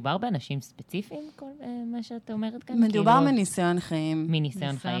 מדובר באנשים ספציפיים, כל מה שאת אומרת כאן? מדובר מניסיון חיים.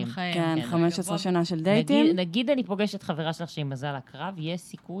 מניסיון חיים. כן, 15 שנה של דייטים. נגיד אני פוגשת חברה שלך שהיא מזל הקרב, יש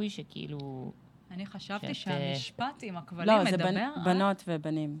סיכוי שכאילו... אני חשבתי שהמשפט עם הכבלים מדבר... לא, זה בנות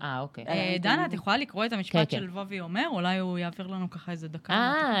ובנים. אוקיי. דנה, את יכולה לקרוא את המשפט של וובי אומר? אולי הוא יעביר לנו ככה איזה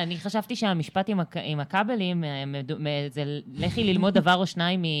דקה. אני חשבתי שהמשפט עם הכבלים, זה לכי ללמוד דבר או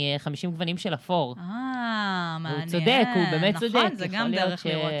שניים מ-50 גוונים של אפור. מעניין. הוא צודק, הוא באמת צודק. נכון, זה גם דרך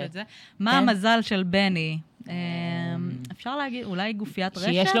לראות את זה. מה המזל של בני? אפשר להגיד, אולי גופיית רשת?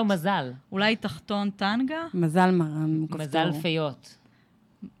 שיש לו מזל. אולי תחתון טנגה? מזל מזל פיות.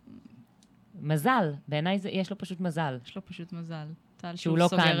 מזל, בעיניי יש לו פשוט מזל. יש לו פשוט מזל. טל שהוא שהוא לא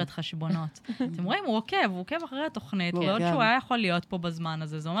סוגר כאן. את חשבונות. אתם רואים, הוא עוקב אחרי התוכנית, ועוד שהוא היה יכול להיות פה בזמן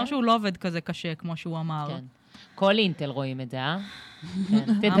הזה. זה אומר שהוא לא עובד כזה קשה, כמו שהוא אמר. כן. כל אינטל רואים את זה,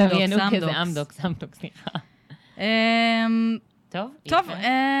 תדמיינו כזה אמדוקס, סליחה. טוב,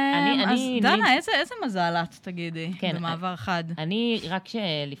 אז דנה, איזה מזל את, תגידי, במעבר חד? אני, רק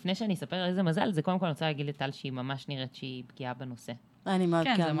לפני שאני אספר על איזה מזל, זה קודם כל אני רוצה להגיד לטל שהיא ממש נראית שהיא פגיעה בנושא. אני מאוד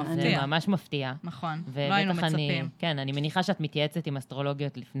כן, זה מפתיע. זה ממש מפתיע. נכון, לא היינו מצפים. כן, אני מניחה שאת מתייעצת עם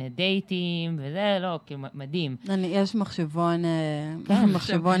אסטרולוגיות לפני דייטים, וזה לא, כאילו, מדהים. יש מחשבון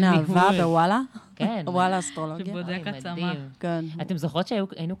אהבה בוואלה. כן. וואלה אסטרולוגיה. שבודק עצמה. כן. אתם זוכרות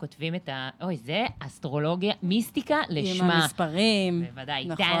שהיינו כותבים את אוי, זה אסטרולוגיה, מיסטיקה לשמה. עם המספרים. בוודאי,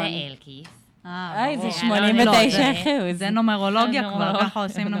 דנה אלקיס. זה 89%. זה נומרולוגיה כבר, ככה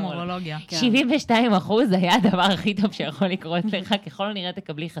עושים נומרולוגיה. 72% היה הדבר הכי טוב שיכול לקרות לך, ככל הנראה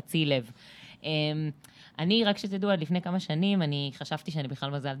תקבלי חצי לב. אני, רק שתדעו, עד לפני כמה שנים, אני חשבתי שאני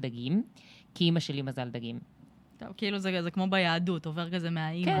בכלל מזל דגים, כי אמא שלי מזל דגים. טוב, כאילו זה כמו ביהדות, עובר כזה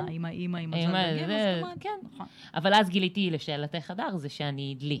מהאימא, עם מזל דגים, כן. אבל אז גיליתי לשאלתך הדר, זה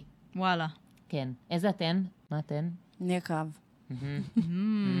שאני דלי. וואלה. כן. איזה אתן? מה אתן? אני הקרב.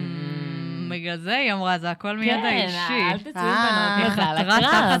 בגלל זה היא אמרה, זה הכל מידע אישי. כן, אל תצאו בנות בכלל חתרה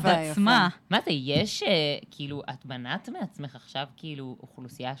לקרב. תחת עצמה. מה זה, יש, כאילו, את מנעת מעצמך עכשיו, כאילו,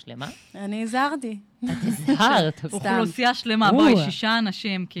 אוכלוסייה שלמה? אני הזהרתי. את הזהרת. אוכלוסייה שלמה, בואי, 6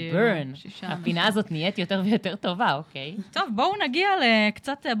 אנשים, כאילו. ברן. 6. הפינה הזאת נהיית יותר ויותר טובה, אוקיי? טוב, בואו נגיע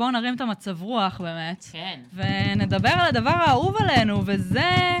לקצת, בואו נרים את המצב רוח באמת. כן. ונדבר על הדבר האהוב עלינו, וזה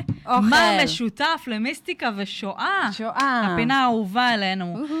מה משותף למיסטיקה ושואה. שואה. הפינה האהובה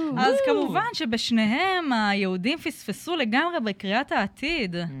עלינו. אז כמובן שבשניהם היהודים פספסו לגמרי בקריאת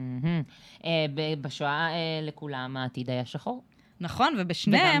העתיד. בשואה לכולם העתיד היה שחור. נכון, וגם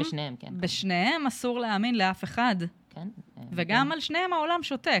ובשניהם, בשניהם, כן. בשניהם אסור להאמין לאף אחד. כן. וגם על שניהם העולם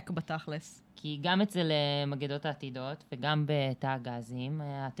שותק בתכלס. כי גם אצל מגדות העתידות וגם בתא הגזים,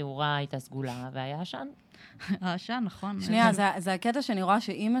 התאורה הייתה סגולה והיה עשן. העשן, נכון. שנייה, זה הקטע שאני רואה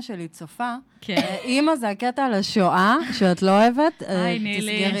שאימא שלי צופה. כן. אימא זה הקטע על השואה, שאת לא אוהבת, היי,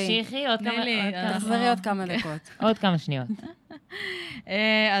 נילי. תסגרי. תמשיכי עוד כמה... תחזרי עוד כמה דקות. עוד כמה שניות.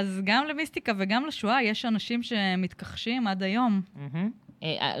 אז גם למיסטיקה וגם לשואה יש אנשים שמתכחשים עד היום.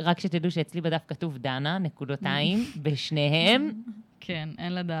 רק שתדעו שאצלי בדף כתוב דנה, נקודותיים, בשניהם. כן,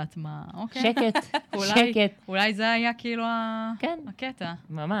 אין לדעת מה. אוקיי. שקט, שקט. אולי זה היה כאילו כן. הקטע.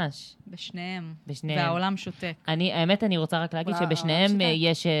 ממש. בשניהם. בשניהם. והעולם שותק. האמת, אני רוצה רק להגיד וואו, שבשניהם שותק.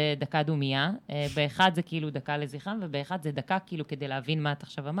 יש דקה דומייה. באחד זה כאילו דקה לזכרם, ובאחד זה דקה כאילו כדי להבין מה את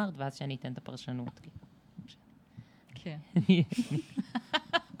עכשיו אמרת, ואז שאני אתן את הפרשנות. כן.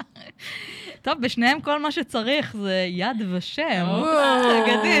 טוב, בשניהם כל מה שצריך זה יד ושם.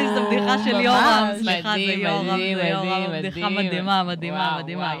 אגדי, זו בדיחה של יורם. סליחה, זה יורם, זה יורם. בדיחה מדהימה, מדהימה,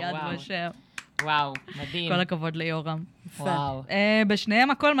 מדהימה, יד ושם. וואו, מדהים. כל הכבוד ליורם. וואו.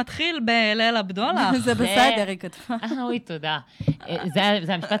 בשניהם הכל מתחיל בליל הבדולח. זה בסדר, היא כתבה. אוי, תודה.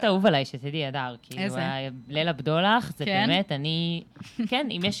 זה המשפט האהוב עליי, שתדעי, אדר. כאילו, ליל הבדולח, זה באמת, כן,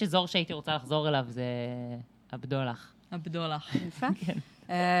 אם יש אזור שהייתי רוצה לחזור אליו, זה הבדולח. הבדולח. יפה.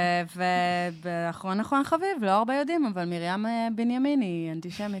 ובאחרון חביב, לא הרבה יודעים, אבל מרים בנימין היא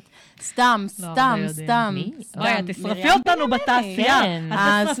אנטישמית. סתם. בואי, תשרפי אותנו בתעשייה.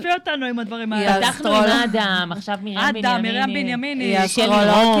 את תשרפי אותנו עם הדברים האלה. פתחנו עם אדם, עכשיו מרים בנימין היא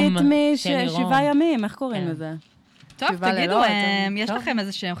אסטרולוגית משבעה ימים, איך קוראים לזה? טוב, תגידו, יש לכם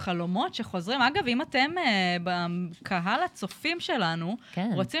איזה שהם חלומות שחוזרים? אגב, אם אתם בקהל הצופים שלנו,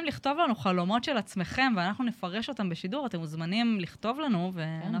 רוצים לכתוב לנו חלומות של עצמכם, ואנחנו נפרש אותם בשידור, אתם מוזמנים לכתוב לנו,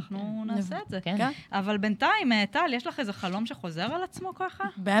 ואנחנו נעשה את זה. אבל בינתיים, טל, יש לך איזה חלום שחוזר על עצמו ככה?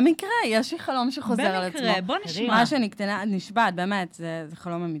 במקרה, יש לי חלום שחוזר על עצמו. במקרה, בוא נשמע. מה שאני קטנה, נשבעת, באמת, זה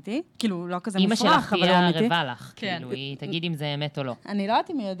חלום אמיתי. כאילו, לא כזה אמא מופרך, שלך אבל הוא תהיה אמיתי. ערבה לך, כאילו, היא תגיד אם זה אמת או לא. אני לא יודעת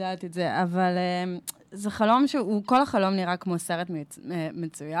אם היא יודעת את זה, אבל זה חלום כל החלום נראה כמו סרט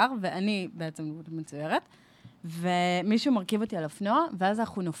מצויר, ואני בעצם מצוירת, ומישהו מרכיב אותי על אופנוע, ואז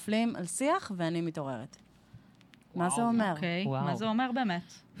אנחנו נופלים על שיח, ואני מתעוררת. מה זה אומר? אוקיי, מה זה אומר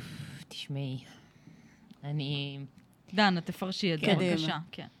באמת? תשמעי, אני... דנה, תפרשי את זה, בבקשה.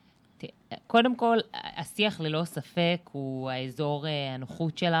 קודם כל, השיח ללא ספק הוא האזור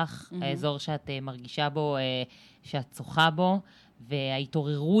הנוחות שלך, האזור שאת מרגישה בו, שאת שוחה בו,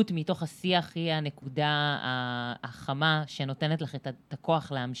 וההתעוררות מתוך השיח היא הנקודה החמה שנותנת לך את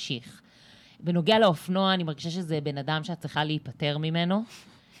הכוח להמשיך. בנוגע לאופנוע, אני מרגישה שזה בן אדם שאת צריכה להיפטר ממנו.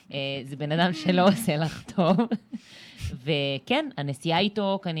 זה בן אדם שלא עושה לך טוב. וכן, הנסיעה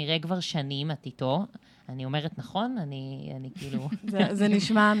איתו כנראה כבר שנים, את איתו. אני אומרת נכון? אני כאילו... זה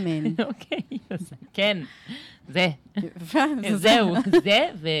נשמע אמין. אוקיי, כן, זהו, זה,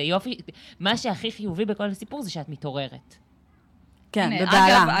 ויופי. מה שהכי חיובי בכל הסיפור זה שאת מתעוררת. כן,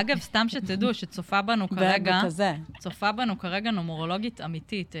 בבעלה. אגב, סתם שתדעו שצופה בנו כרגע, צופה בנו כרגע נומרולוגית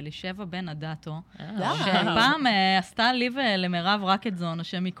אמיתית, אלישבע בן אדטו, שפעם עשתה לי ולמרב רקטזון,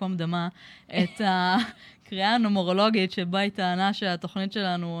 השם ייקום דמה, את הקריאה הנומרולוגית שבה היא טענה שהתוכנית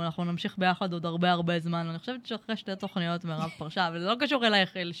שלנו, אנחנו נמשיך ביחד עוד הרבה זמן, ואני חושבת שאחרי 2 תוכניות מרב פרשה, וזה לא קשור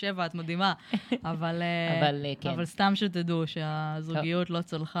אלייך, אלישבע, את מדהימה, אבל סתם שתדעו שהזוגיות לא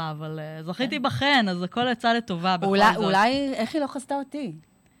צלחה, אבל זכיתי בכן, אז הכל יצא לטובה בכל זאת. אולי, איך היא לא חסתה אותי?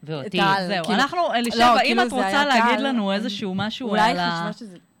 ואותי. זהו, אנחנו, אלישבע, אם את רוצה להגיד לנו איזשהו משהו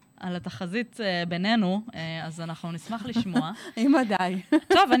על התחזית בינינו, אז אנחנו נשמח לשמוע. עם עדיי.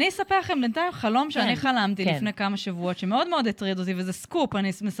 טוב, אני אספר לכם בינתיים חלום שאני חלמתי לפני כמה שבועות, שמאוד מאוד הטריד אותי, וזה סקופ,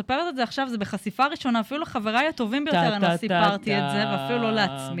 אני מספרת את זה עכשיו, זה בחשיפה ראשונה, אפילו לחבריי הטובים ביותר, אני סיפרתי את זה, ואפילו לא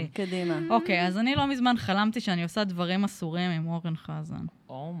לעצמי. קדימה. אוקיי, אז אני לא מזמן חלמתי שאני עושה דברים אסורים עם אורן חזן.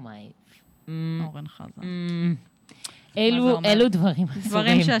 אומיי. אורן חזן. אלו דברים אסורים.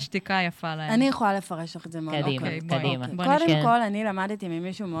 דברים שהשתיקה יפה להם. אני יכולה לפרש לך את זה מאוד. קדימה. קודם כל, אני למדתי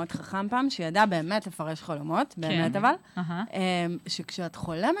ממישהו מאוד חכם פעם, שידע באמת לפרש חלומות, באמת אבל, שכשאת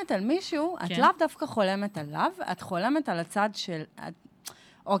חולמת על מישהו, את לאו דווקא חולמת עליו, את חולמת על הצד של...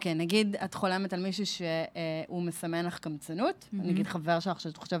 אוקיי, נגיד, את חולמת על מישהו שהוא מסמן לך קמצנות, נגיד חבר שלך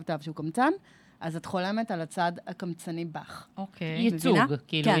שאת חושבת עליו שהוא קמצן, אז את חולמת על הצד הקמצני בך. אוקיי. ייצוג,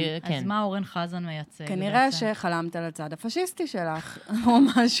 כאילו, כן. אז מה אורן חזן מייצג? כנראה שחלמת על הצד הפשיסטי שלך, או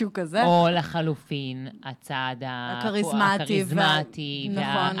משהו כזה. או לחלופין, הצד הכריזמטי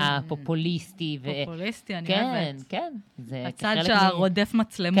והפופוליסטי. פופוליסטי, אני אוהבת. כן, כן. הצד שהרודף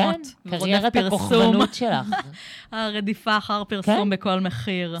מצלמות. כן, קריירת הכוכבנות שלך. הרדיפה אחר פרסום בכל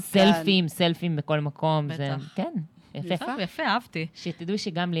מחיר. סלפים בכל מקום. כן. יפה, אהבתי. שתדעו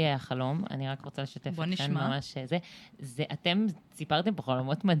שגם לי היה חלום, אני רק רוצה לשתף אתכם ממש זה, אתם סיפרתם פה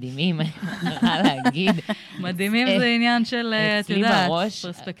חלומות מדהימים, אני יכולה להגיד. מדהימים זה עניין של, את יודעת,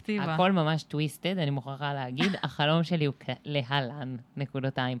 פרספקטיבה. הכל ממש טוויסטד, אני מוכרחה להגיד, החלום שלי הוא להלן,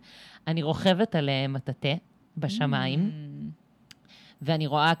 נקודותיים. אני רוכבת על מטאטה בשמיים, ואני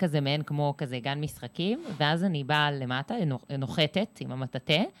רואה כזה מעין כמו כזה גן משחקים, ואז אני באה למטה, נוחתת עם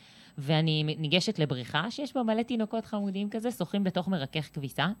המטאטה, ואני ניגשת לבריכה, שיש בה מלא תינוקות חמודים כזה, שוחים בתוך מרכך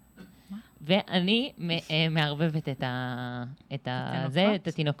כביסה, ואני מערבבת את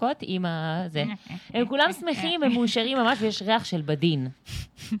התינוקות עם זה. הם כולם שמחים, הם מאושרים ממש, ויש ריח של בדין.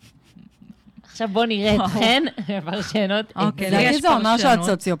 עכשיו בואו נראה אתכן, פרשנות. אוקיי, זה אומר שאת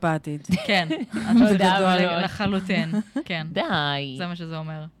סוציופטית. כן, תודה לחלוטין. כן. די. זה מה שזה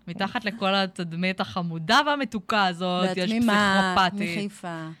אומר. מתחת לכל התדמית החמודה והמתוקה הזאת, יש והתמימה, פסיכופתית.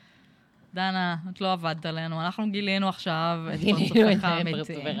 מחיפה. דנה, את לא עבדת עלינו, אנחנו גילינו עכשיו את פרצופך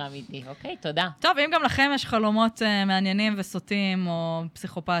האמיתי. אוקיי, תודה. טוב, אם גם לכם יש חלומות מעניינים וסוטים או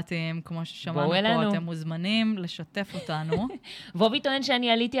פסיכופתיים, כמו ששמענו פה, אתם מוזמנים לשתף אותנו. וובי טוען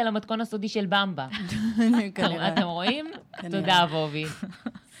שאני עליתי על המתכון הסודי של במבה. אתם רואים? תודה, וובי.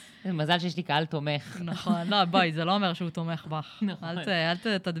 מזל שיש לי קהל תומך. נכון, לא, בואי, זה לא אומר שהוא תומך בך. אל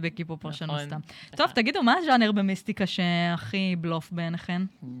תדבקי פה פרשנות סתם. טוב, תגידו, מה הז'אנר במיסטיקה שהכי בלוף בעיניכם?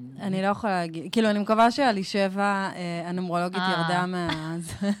 אני לא יכולה להגיד, כאילו, אני מקווה שאלישבע הנומרולוגית ירדה מה...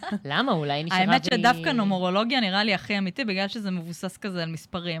 למה? אולי נשארה האמת שדווקא נומרולוגיה נראה לי הכי אמיתי, בגלל שזה מבוסס כזה על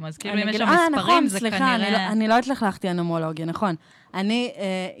מספרים. אז כאילו, אם יש שם מספרים, זה כנראה... אני לא התלכלכתי על נומרולוגיה, נכון. אני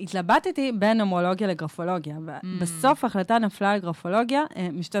התלבטתי בין נומרולוגיה לגרפולוגיה, ובסוף ההחלטה נפלה על גרפולוגיה,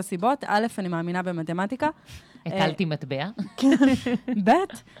 משתי סיבות. א', אני מאמינה במתמטיקה. הטלתי מטבע. ב',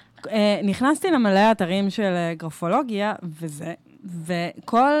 נכנסתי למלא אתרים של גרפולוגיה,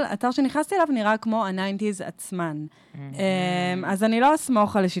 וכל אתר שנכנסתי אליו נראה כמו ה-90s עצמן. אז אני לא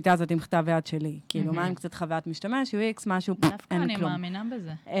אסמוך על השיטה הזאת עם כתב יד שלי. כאילו, מה עם קצת חוויית משתמש, UX, משהו, אין כלום. דווקא אני מאמינה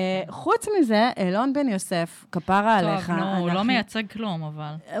בזה. חוץ מזה, אלון בן יוסף, כפרה עליך. טוב, נו, הוא לא מייצג כלום,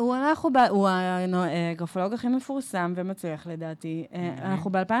 אבל... הוא הגרפולוג הכי מפורסם ומצליח לדעתי. אנחנו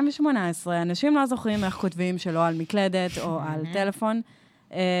ב-2018, אנשים לא זוכרים איך כותבים שלא על מקלדת או על טלפון.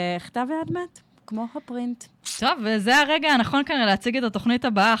 כתב יד מת. כמו הפרינט. טוב, וזה הרגע הנכון כנראה להציג את התוכנית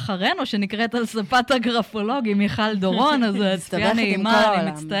הבאה אחרינו, שנקראת על ספת הגרפולוג עם מיכל דורון, אז צפייה נעימה,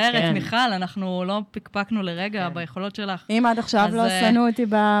 אני מצטערת, מיכל, אנחנו לא פקפקנו לרגע ביכולות שלך. אם עד עכשיו לא שנאו אותי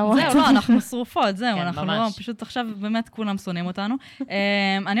בוואטסאפ. זהו, לא, אנחנו שרופות, זהו, אנחנו לא, פשוט עכשיו באמת כולם שונאים אותנו.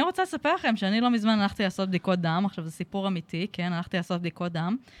 אני רוצה לספר לכם שאני לא מזמן הלכתי לעשות בדיקות דם, עכשיו זה סיפור אמיתי, כן, הלכתי לעשות בדיקות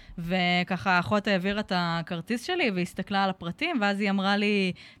דם, וככה האחות העבירה את הכרטיס שלי והסתכלה על הפרטים, ואז היא אמרה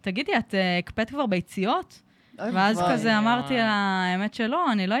לי, תגידי, את הקפאת כבר ביציות? ואז כזה אמרתי לה, האמת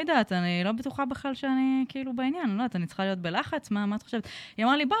שלא, אני לא יודעת, אני לא בטוחה בכלל שאני כאילו בעניין, אני לא יודעת, אני צריכה להיות בלחץ, מה את חושבת? היא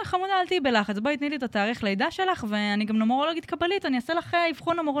אמרה לי, בואי חמודה, אל תהיי בלחץ, בואי תני לי את התאריך לידה שלך, ואני גם נומרולוגית קבלית, אני אעשה לך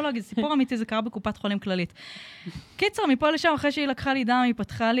אבחון נומרולוגי, סיפור אמיתי, זה קרה בקופת חולים כללית. קיצר, מפה לשם, אחרי שהיא לקחה לי דם, היא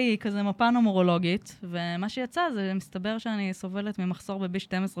פתחה לי כזה מפה נומרולוגית, ומה שיצא, זה מסתבר שאני סובלת ממחסור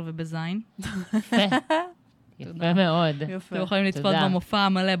ב-B12 ובזין. יפה מאוד. אתם יכולים לצפות במופע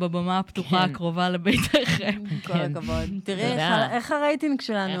המלא, בבמה הפתוחה הקרובה לביתכם. כל הכבוד. תראי איך הרייטינג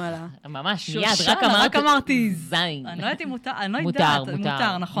שלנו עלה. ממש מיד, רק אמרתי זין. אני לא יודעת אם מותר, אני לא יודעת.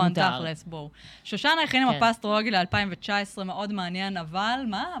 מותר, נכון, תכלס, בואו. שושנה הכינה מפה אסטרולוגית ל-2019, מאוד מעניין, אבל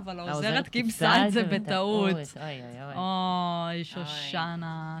מה? אבל העוזרת קיבסה את זה בטעות. אוי,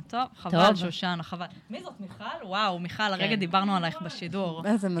 שושנה. טוב, חבל, שושנה, חבל. מי זאת, מיכל? וואו, מיכל, הרגע דיברנו עלייך בשידור.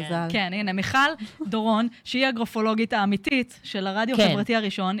 איזה מזל. כן, הנה, מיכל דורון, שהיא הגרפולוגית האמיתית של הרדיו החברתי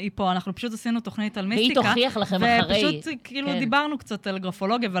הראשון, היא פה, אנחנו פשוט עשינו תוכנית על מיסטיקה. והיא תוכיח לכם אחרי. ופשוט כאילו דיברנו קצת על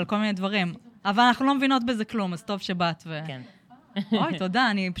גרפולוגיה ועל כל מיני דברים. אבל אנחנו לא מבינות בזה כלום, אז טוב שבאת. כן. אוי,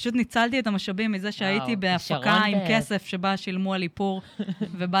 תודה, אני פשוט ניצלתי את המשאבים מזה שהייתי בהפקה עם כסף שבה שילמו על איפור,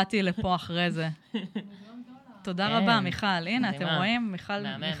 ובאתי לפה אחרי זה. תודה רבה, מיכל. הנה, אתם רואים? מיכל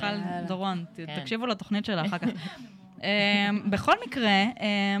דורון. תקשיבו לתוכנית שלה אחר כך. בכל מקרה,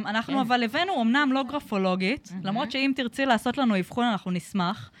 אנחנו אבל הבאנו אמנם לא גרפולוגית, למרות שאם תרצי לעשות לנו אבחון, אנחנו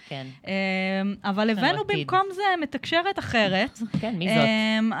נשמח. כן. אבל הבאנו במקום זה מתקשרת אחרת. כן, מי זאת?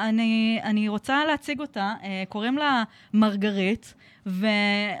 אני רוצה להציג אותה, קוראים לה מרגריט,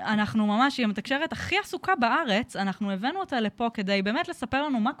 ואנחנו ממש, היא המתקשרת הכי עסוקה בארץ, אנחנו הבאנו אותה לפה כדי באמת לספר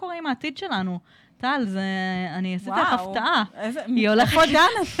לנו מה קורה עם העתיד שלנו. טל, אני עשיתי לך הפתעה. היא הולכת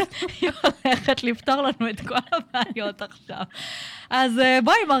לפתור לנו את כל הבעיות עכשיו. אז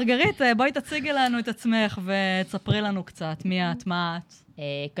בואי, מרגריט, בואי תציגי לנו את עצמך ותספרי לנו קצת מי את, מה את.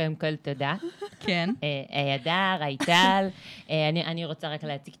 קודם כל, תודה. כן. הידר, היטל. אני רוצה רק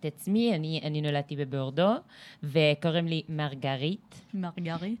להציג את עצמי. אני נולדתי בבורדו, וקוראים לי מרגריט.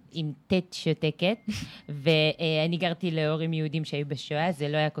 מרגריט. עם תת שותקת. ואני גרתי להורים יהודים שהיו בשואה, זה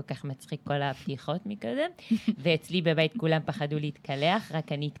לא היה כל כך מצחיק כל הפתיחות מקודם. ואצלי בבית כולם פחדו להתקלח,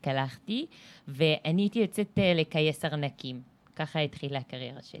 רק אני התקלחתי. ואני הייתי יוצאת לקייס ארנקים. ככה התחילה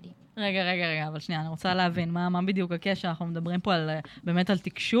הקריירה שלי. רגע, אבל שנייה, אני רוצה להבין, מה בדיוק הקשר? אנחנו מדברים פה באמת על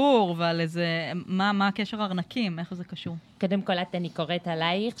תקשור ועל איזה, מה הקשר ארנקים? איך זה קשור? קודם כל, אני קוראת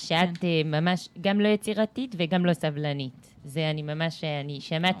עלייך שאת ממש גם לא יצירתית וגם לא סבלנית. זה אני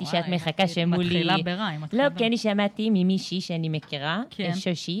שמעתי שאת מחכה שמולי... מתחילה ברע, לא, כי אני שמעתי ממישהי שאני מכירה,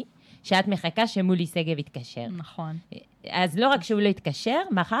 שושי, שאת מחכה שמולי סגב יתקשר. נכון. אז לא רק שהוא לא יתקשר,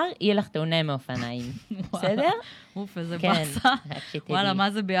 מחר יהיה לך תאונה עם האופניים. בסדר? אוף, איזה באסה. וואלה,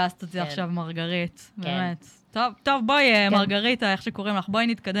 מה זה ביאסת אותי עכשיו, מרגריט? באמת. טוב, בואי, מרגריטה, איך שקוראים לך, בואי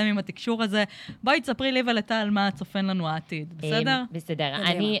נתקדם עם התקשור הזה. בואי תספרי לי ולטל מה צופן לנו העתיד, בסדר? בסדר.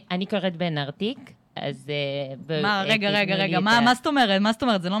 אני קוראת בנרתיק. אז... רגע, מה זאת אומרת? מה זאת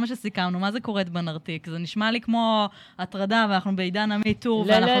אומרת? זה לא מה שסיכמנו. מה זה קוראת בנרתיק? זה נשמע לי כמו הטרדה, ואנחנו בעידן המיטור,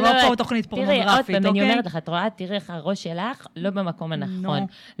 ואנחנו לא פה תוכנית פורנוגרפית, אוקיי? תראי, עוד פעם, אני אומרת לך, את רואה, תראי איך הראש שלך לא במקום הנכון.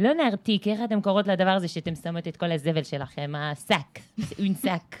 לא נרתיק, איך אתם קוראות לדבר הזה שאתם שמות את כל הזבל שלכם? השק,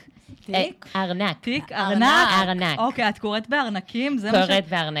 שק. תיק? ארנק. תיק? ארנק. ארנק. אוקיי, את קוראת בארנקים? קוראת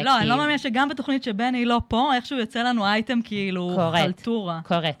בארנקים. לא, אני לא מאמינה שגם בתוכנית שבני לא פה, איכשהו יוצא לנו אייטם כאילו חלטורה.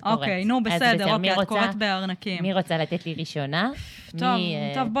 קוראת. אוקיי, נו, בסדר, אוקיי, את קוראת בארנקים. מי רוצה לתת לי ראשונה?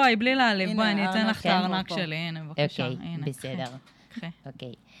 טוב, בואי, בלי להעליב, בואי, אני אתן לך את הארנק שלי, הנה, בבקשה. אוקיי, בסדר.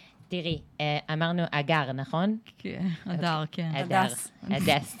 אוקיי. תראי, אמרנו אגר, נכון? כן, אדר, כן.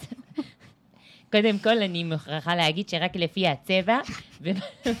 הדס. קודם כל, אני מוכרחה להגיד שרק לפי הצבע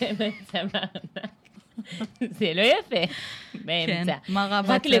ומצב הארנק. זה לא יפה באמצע. כן, מה רע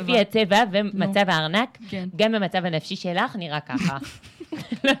בצבע? רק לפי הצבע ומצב הארנק, גם במצב הנפשי שלך נראה ככה.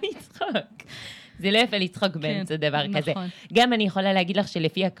 לא לצחוק. זה לא יפה לצחוק באמצע דבר כזה. גם אני יכולה להגיד לך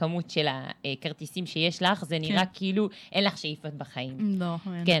שלפי הכמות של הכרטיסים שיש לך, זה נראה כאילו אין לך שאיפות בחיים. לא.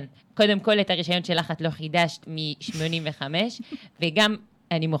 כן. קודם כל, את הרישיון שלך את לא חידשת מ-85, וגם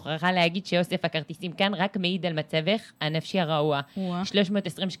אני מוכרחה להגיד שאוסף הכרטיסים כאן רק מעיד על מצבך הנפשי הרעוע.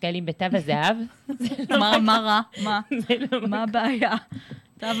 320 שקלים בתו הזהב. מה רע? מה הבעיה?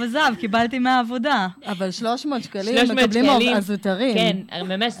 תו הזהב, קיבלתי מהעבודה. אבל 300 שקלים מקבלים הזוטרים. כן,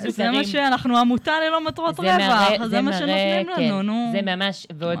 ממש זוטרים. זה מה שאנחנו עמותה ללא מטרות רווח, זה מה שנותנים לנו, נו. זה ממש,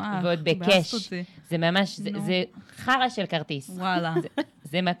 ועוד בקש. זה ממש, זה חרא של כרטיס. וואלה.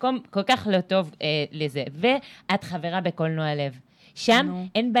 זה מקום כל כך לא טוב לזה. ואת חברה בקולנוע לב. שם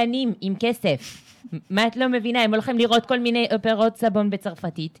אין בנים עם כסף. מה את לא מבינה? הם הולכים לראות כל מיני אופרות סבון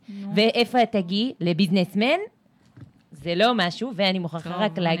בצרפתית. ואיפה את תגיעי? לביזנסמן? זה לא משהו, ואני מוכרחה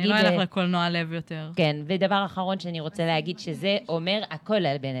רק להגיד... טוב, אני לא אלך לקולנוע לב יותר. כן, ודבר אחרון שאני רוצה להגיד, שזה אומר הכל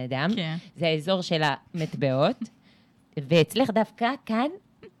על בן אדם. זה האזור של המטבעות. ואצלך דווקא כאן,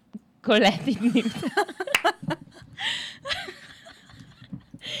 כל העתיד נמצא.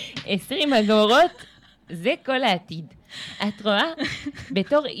 20 אגורות, זה כל העתיד. את רואה?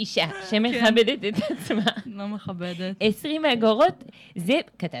 בתור אישה שמכבדת את עצמה. לא מכבדת. 20 אגורות, זה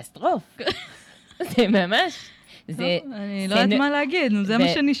קטסטרוף. זה ממש... אני לא יודעת מה להגיד, זה מה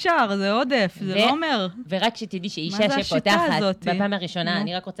שנשאר, זה עודף, זה לא אומר. ורק שתדעי שאישה שפותחת בפעם הראשונה,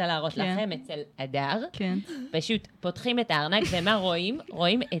 אני רק רוצה להראות לכם אצל אדר, פשוט פותחים את הארנק, ומה רואים?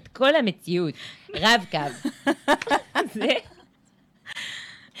 רואים את כל המציאות. רב-קו.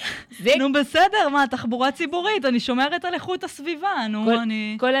 נו בסדר, מה, תחבורה ציבורית, אני שומרת על איכות הסביבה, נו,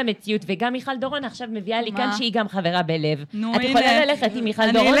 אני... כל המציאות, וגם מיכל דורון עכשיו מביאה לי כאן שהיא גם חברה בלב. את יכולה ללכת עם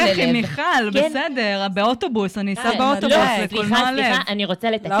מיכל דורון ללב. אני אלך עם מיכל, בסדר, באוטובוס, אני אסע באוטובוס לקולנוע לב. סליחה, אני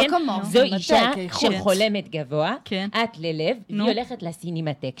רוצה לתקן, זו אישה שחולמת גבוה, את ללב, והיא הולכת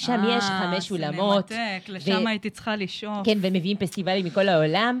לסינימטק, שם יש 5 אולמות. סינימטק, לשם הייתי צריכה לשאוף. כן, ומביאים פסטיבלים מכל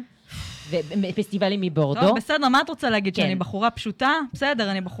העולם. ופסטיבלים מבורדו. טוב, בסדר, מה את רוצה להגיד? שאני בחורה פשוטה?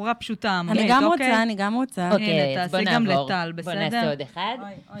 בסדר, אני בחורה פשוטה. אני גם רוצה. אוקיי, אז בוא גם נעבור. לטל, בסדר? בוא נעשה עוד אחד.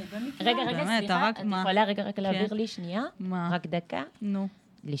 רגע, באמת, סליחה, רק את מה? יכולה רגע להעביר לי שנייה? מה? רק דקה? נו.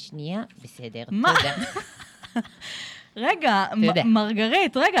 לשנייה, בסדר. מה? תודה. רגע,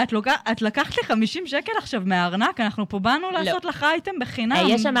 מרגריט, רגע, את לקחת לי 50 שקל עכשיו מהארנק? אנחנו פה באנו לעשות לך אייטם בחינם.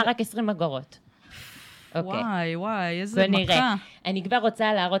 יש שם רק 20 אגורות. וואי, איזה מכה. נראה. אני כבר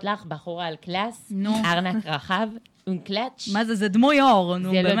רוצה להראות לך בחורה על קלאס, ארנק רחב, קלאץ'. מה זה? זה דמוי אור,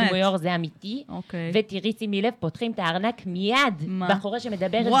 נו באמת. זה לא דמוי אור, זה אמיתי. אוקיי. ותראי, שימי לב, פותחים את הארנק מיד. בחורה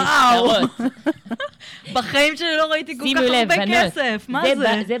שמדברת וואו. בסדרות. בחיים שלי לא ראיתי כל כך הרבה כסף. מה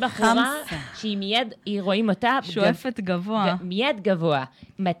זה? זה בחורה שהיא מיד, רואים אותה. שואפת גבוה. מיד גבוה.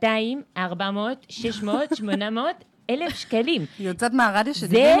 200, 400, 600, 800, 1,000 שקלים. יוצאת מהרדיו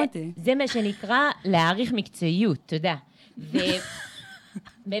שדיבר אותי. זה מה שנקרא להעריך מקצועיות, תודה.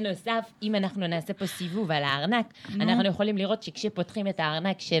 בנוסף, אם אנחנו נעשה פה סיבוב על הארנק, אנחנו יכולים לראות שכשפותחים את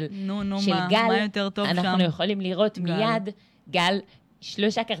הארנק של גל, אנחנו יכולים לראות מיד גל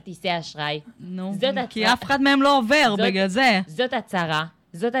 3 כרטיסי אשראי. כי אף אחד מהם לא עובר בגלל זה.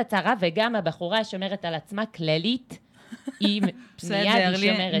 זאת הצהרה, וגם הבחורה שומרת על עצמה כללית, היא מיד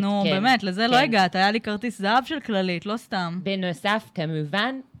שומרת. נו, באמת, לזה לא הגעת. היה לי כרטיס זהב של כללית, לא סתם. בנוסף,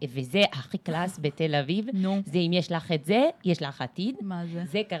 כמובן, וזה הכי קלאס בתל אביב, זה אם יש לך את זה, יש לך עתיד. מה זה?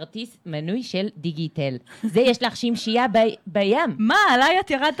 זה כרטיס מנוי של דיגיטל. זה יש לך שמשייה בים. מה, עליי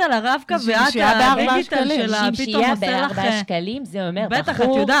את ירדת על הרבקה ואת הדיגיטל שלה, פתאום עושה לך... שמשייה ב4 שקלים, זה אומר בחור... בטח,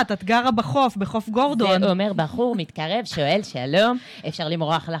 את יודעת, את גרה בחוף גורדון. זה אומר בחור מתקרב, שואל שלום, אפשר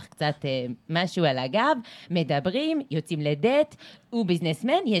למרוח לך קצת משהו על הגב, מדברים, יוצאים לדייט, הוא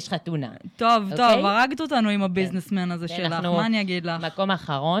ביזנסמן, יש חתונה. טוב, הרגת אותנו עם הביזנסמן הזה שלך, מה אני אגיד לך? מקום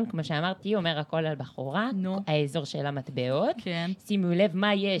אחרון, כמו שאמרתי, אומר הכל על בחורה, האזור של המטבעות. שימו לב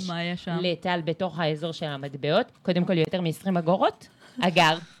מה יש לטל בתוך האזור של המטבעות. קודם כל יותר מ-20 אגורות,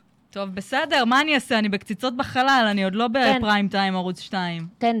 אגר. טוב, בסדר, מה אני אעשה? אני בקציצות בחלל, אני עוד לא בפריים טיים ערוץ 2.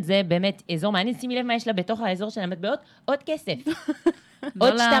 כן, זה באמת אזור מעניין. שימי לב מה יש לה בתוך האזור של המטבעות, עוד כסף.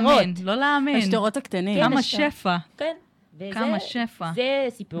 עוד שטרות. לא להאמין. השטרות הקטנים. כמה שפע. כן. כמה שפע. זה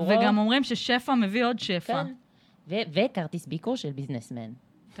סיפורו. וגם אומרים ששפע מביא עוד שפע. וכרטיס ביקור של ביזנסמן.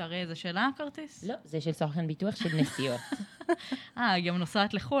 תראי, זה שלה הכרטיס? לא, זה של סוכן ביטוח של נסיעות. גם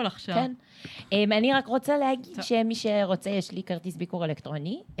נוסעת לחול עכשיו. כן. אני רק רוצה להגיד שמי שרוצה, יש לי כרטיס ביקור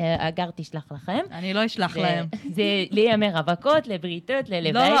אלקטרוני, אגר תשלח לכם. אני לא אשלח להם. זה לימי רווקות, לבריתות,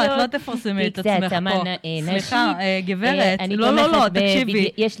 ללוויות. לא, את לא תפרסמי את עצמך פה. סליחה, גברת, לא, תקשיבי.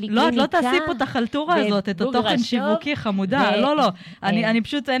 לא, את לא תעשי פה את החלטורה הזאת, את התוכן שיווקי חמודה. לא. אני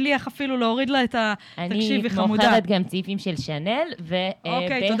פשוט, אין לי איך אפילו להוריד לה את התקשיבי חמודה. אני מוכרת גם צעיפים של שנל,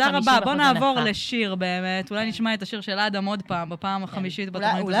 אוקיי, תודה רבה. בוא נעבור לשיר באמת. אולי נשמע את השיר של אדם עוד פעם, בפעם החמישית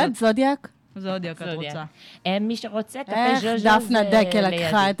בתוכנית הזאת. אולי את זודיאק? זודיאק, את רוצה. מי שרוצה, קפה ז'וז'ו זה דפנה דקל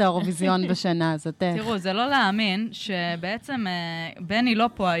לקחה את האירוויזיון בשנה הזאת. תראו, זה לא להאמין שבעצם בני לא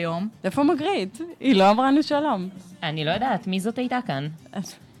פה היום. איפה מרגריט? היא לא אמרה לנו שלום. אני לא יודעת, מי זאת הייתה כאן?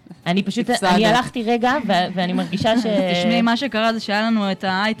 אני פשוט, אני הלכתי רגע, ואני מרגישה תשמעי, מה שקרה זה שהיה לנו את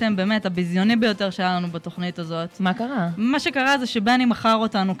האייטם, באמת, הביזיוני ביותר שהיה לנו בתוכנית הזאת. מה קרה? מה שקרה זה שבני מכר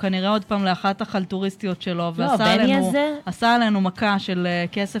אותנו, כנראה עוד פעם לאחת החלטוריסטיות שלו, ועשה עלינו מכה של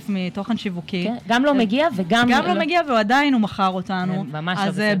כסף מתוכן שיווקי. גם לא מגיע וגם... גם לא מגיע, ועדיין הוא מכר אותנו.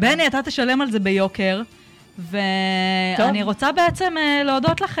 אז בני, אתה תשלם על זה ביוקר, ואני רוצה בעצם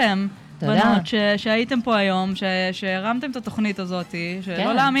להודות לכם. בנות, שהייתם פה היום, שהרמתם את התוכנית הזאת,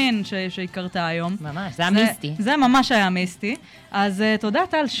 שלא להאמין שהיא קרתה היום. ממש, זה היה מיסטי. זה ממש היה מיסטי. אז תודה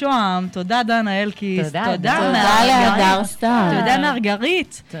טל שוהם, תודה דנה אלקיס, תודה להדר סתם. תודה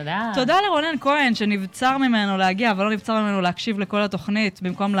מרגריט. תודה. תודה לרונן כהן, שנבצר ממנו להגיע, אבל לא נבצר ממנו להקשיב לכל התוכנית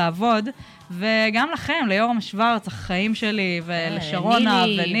במקום לעבוד. וגם לכם, ליורם שוורץ, החיים שלי, ולשרונה,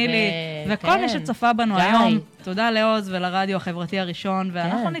 ונילי, וכל מי שצפה בנו היום. תודה לעוז ולרדיו החברתי הראשון,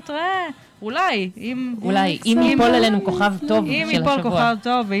 ואנחנו נתראה, אולי, אם ייפול עלינו כוכב טוב של השבוע. אם ייפול כוכב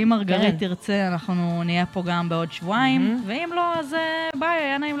טוב, ואם מרגריט תרצה, אנחנו נהיה פה גם בעוד שבועיים, ואם לא, אז ביי,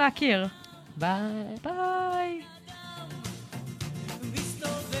 היה נעים להכיר. ביי. ביי.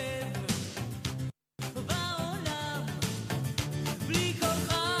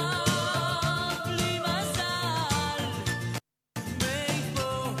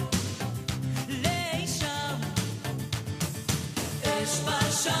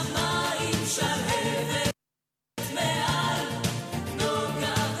 Shama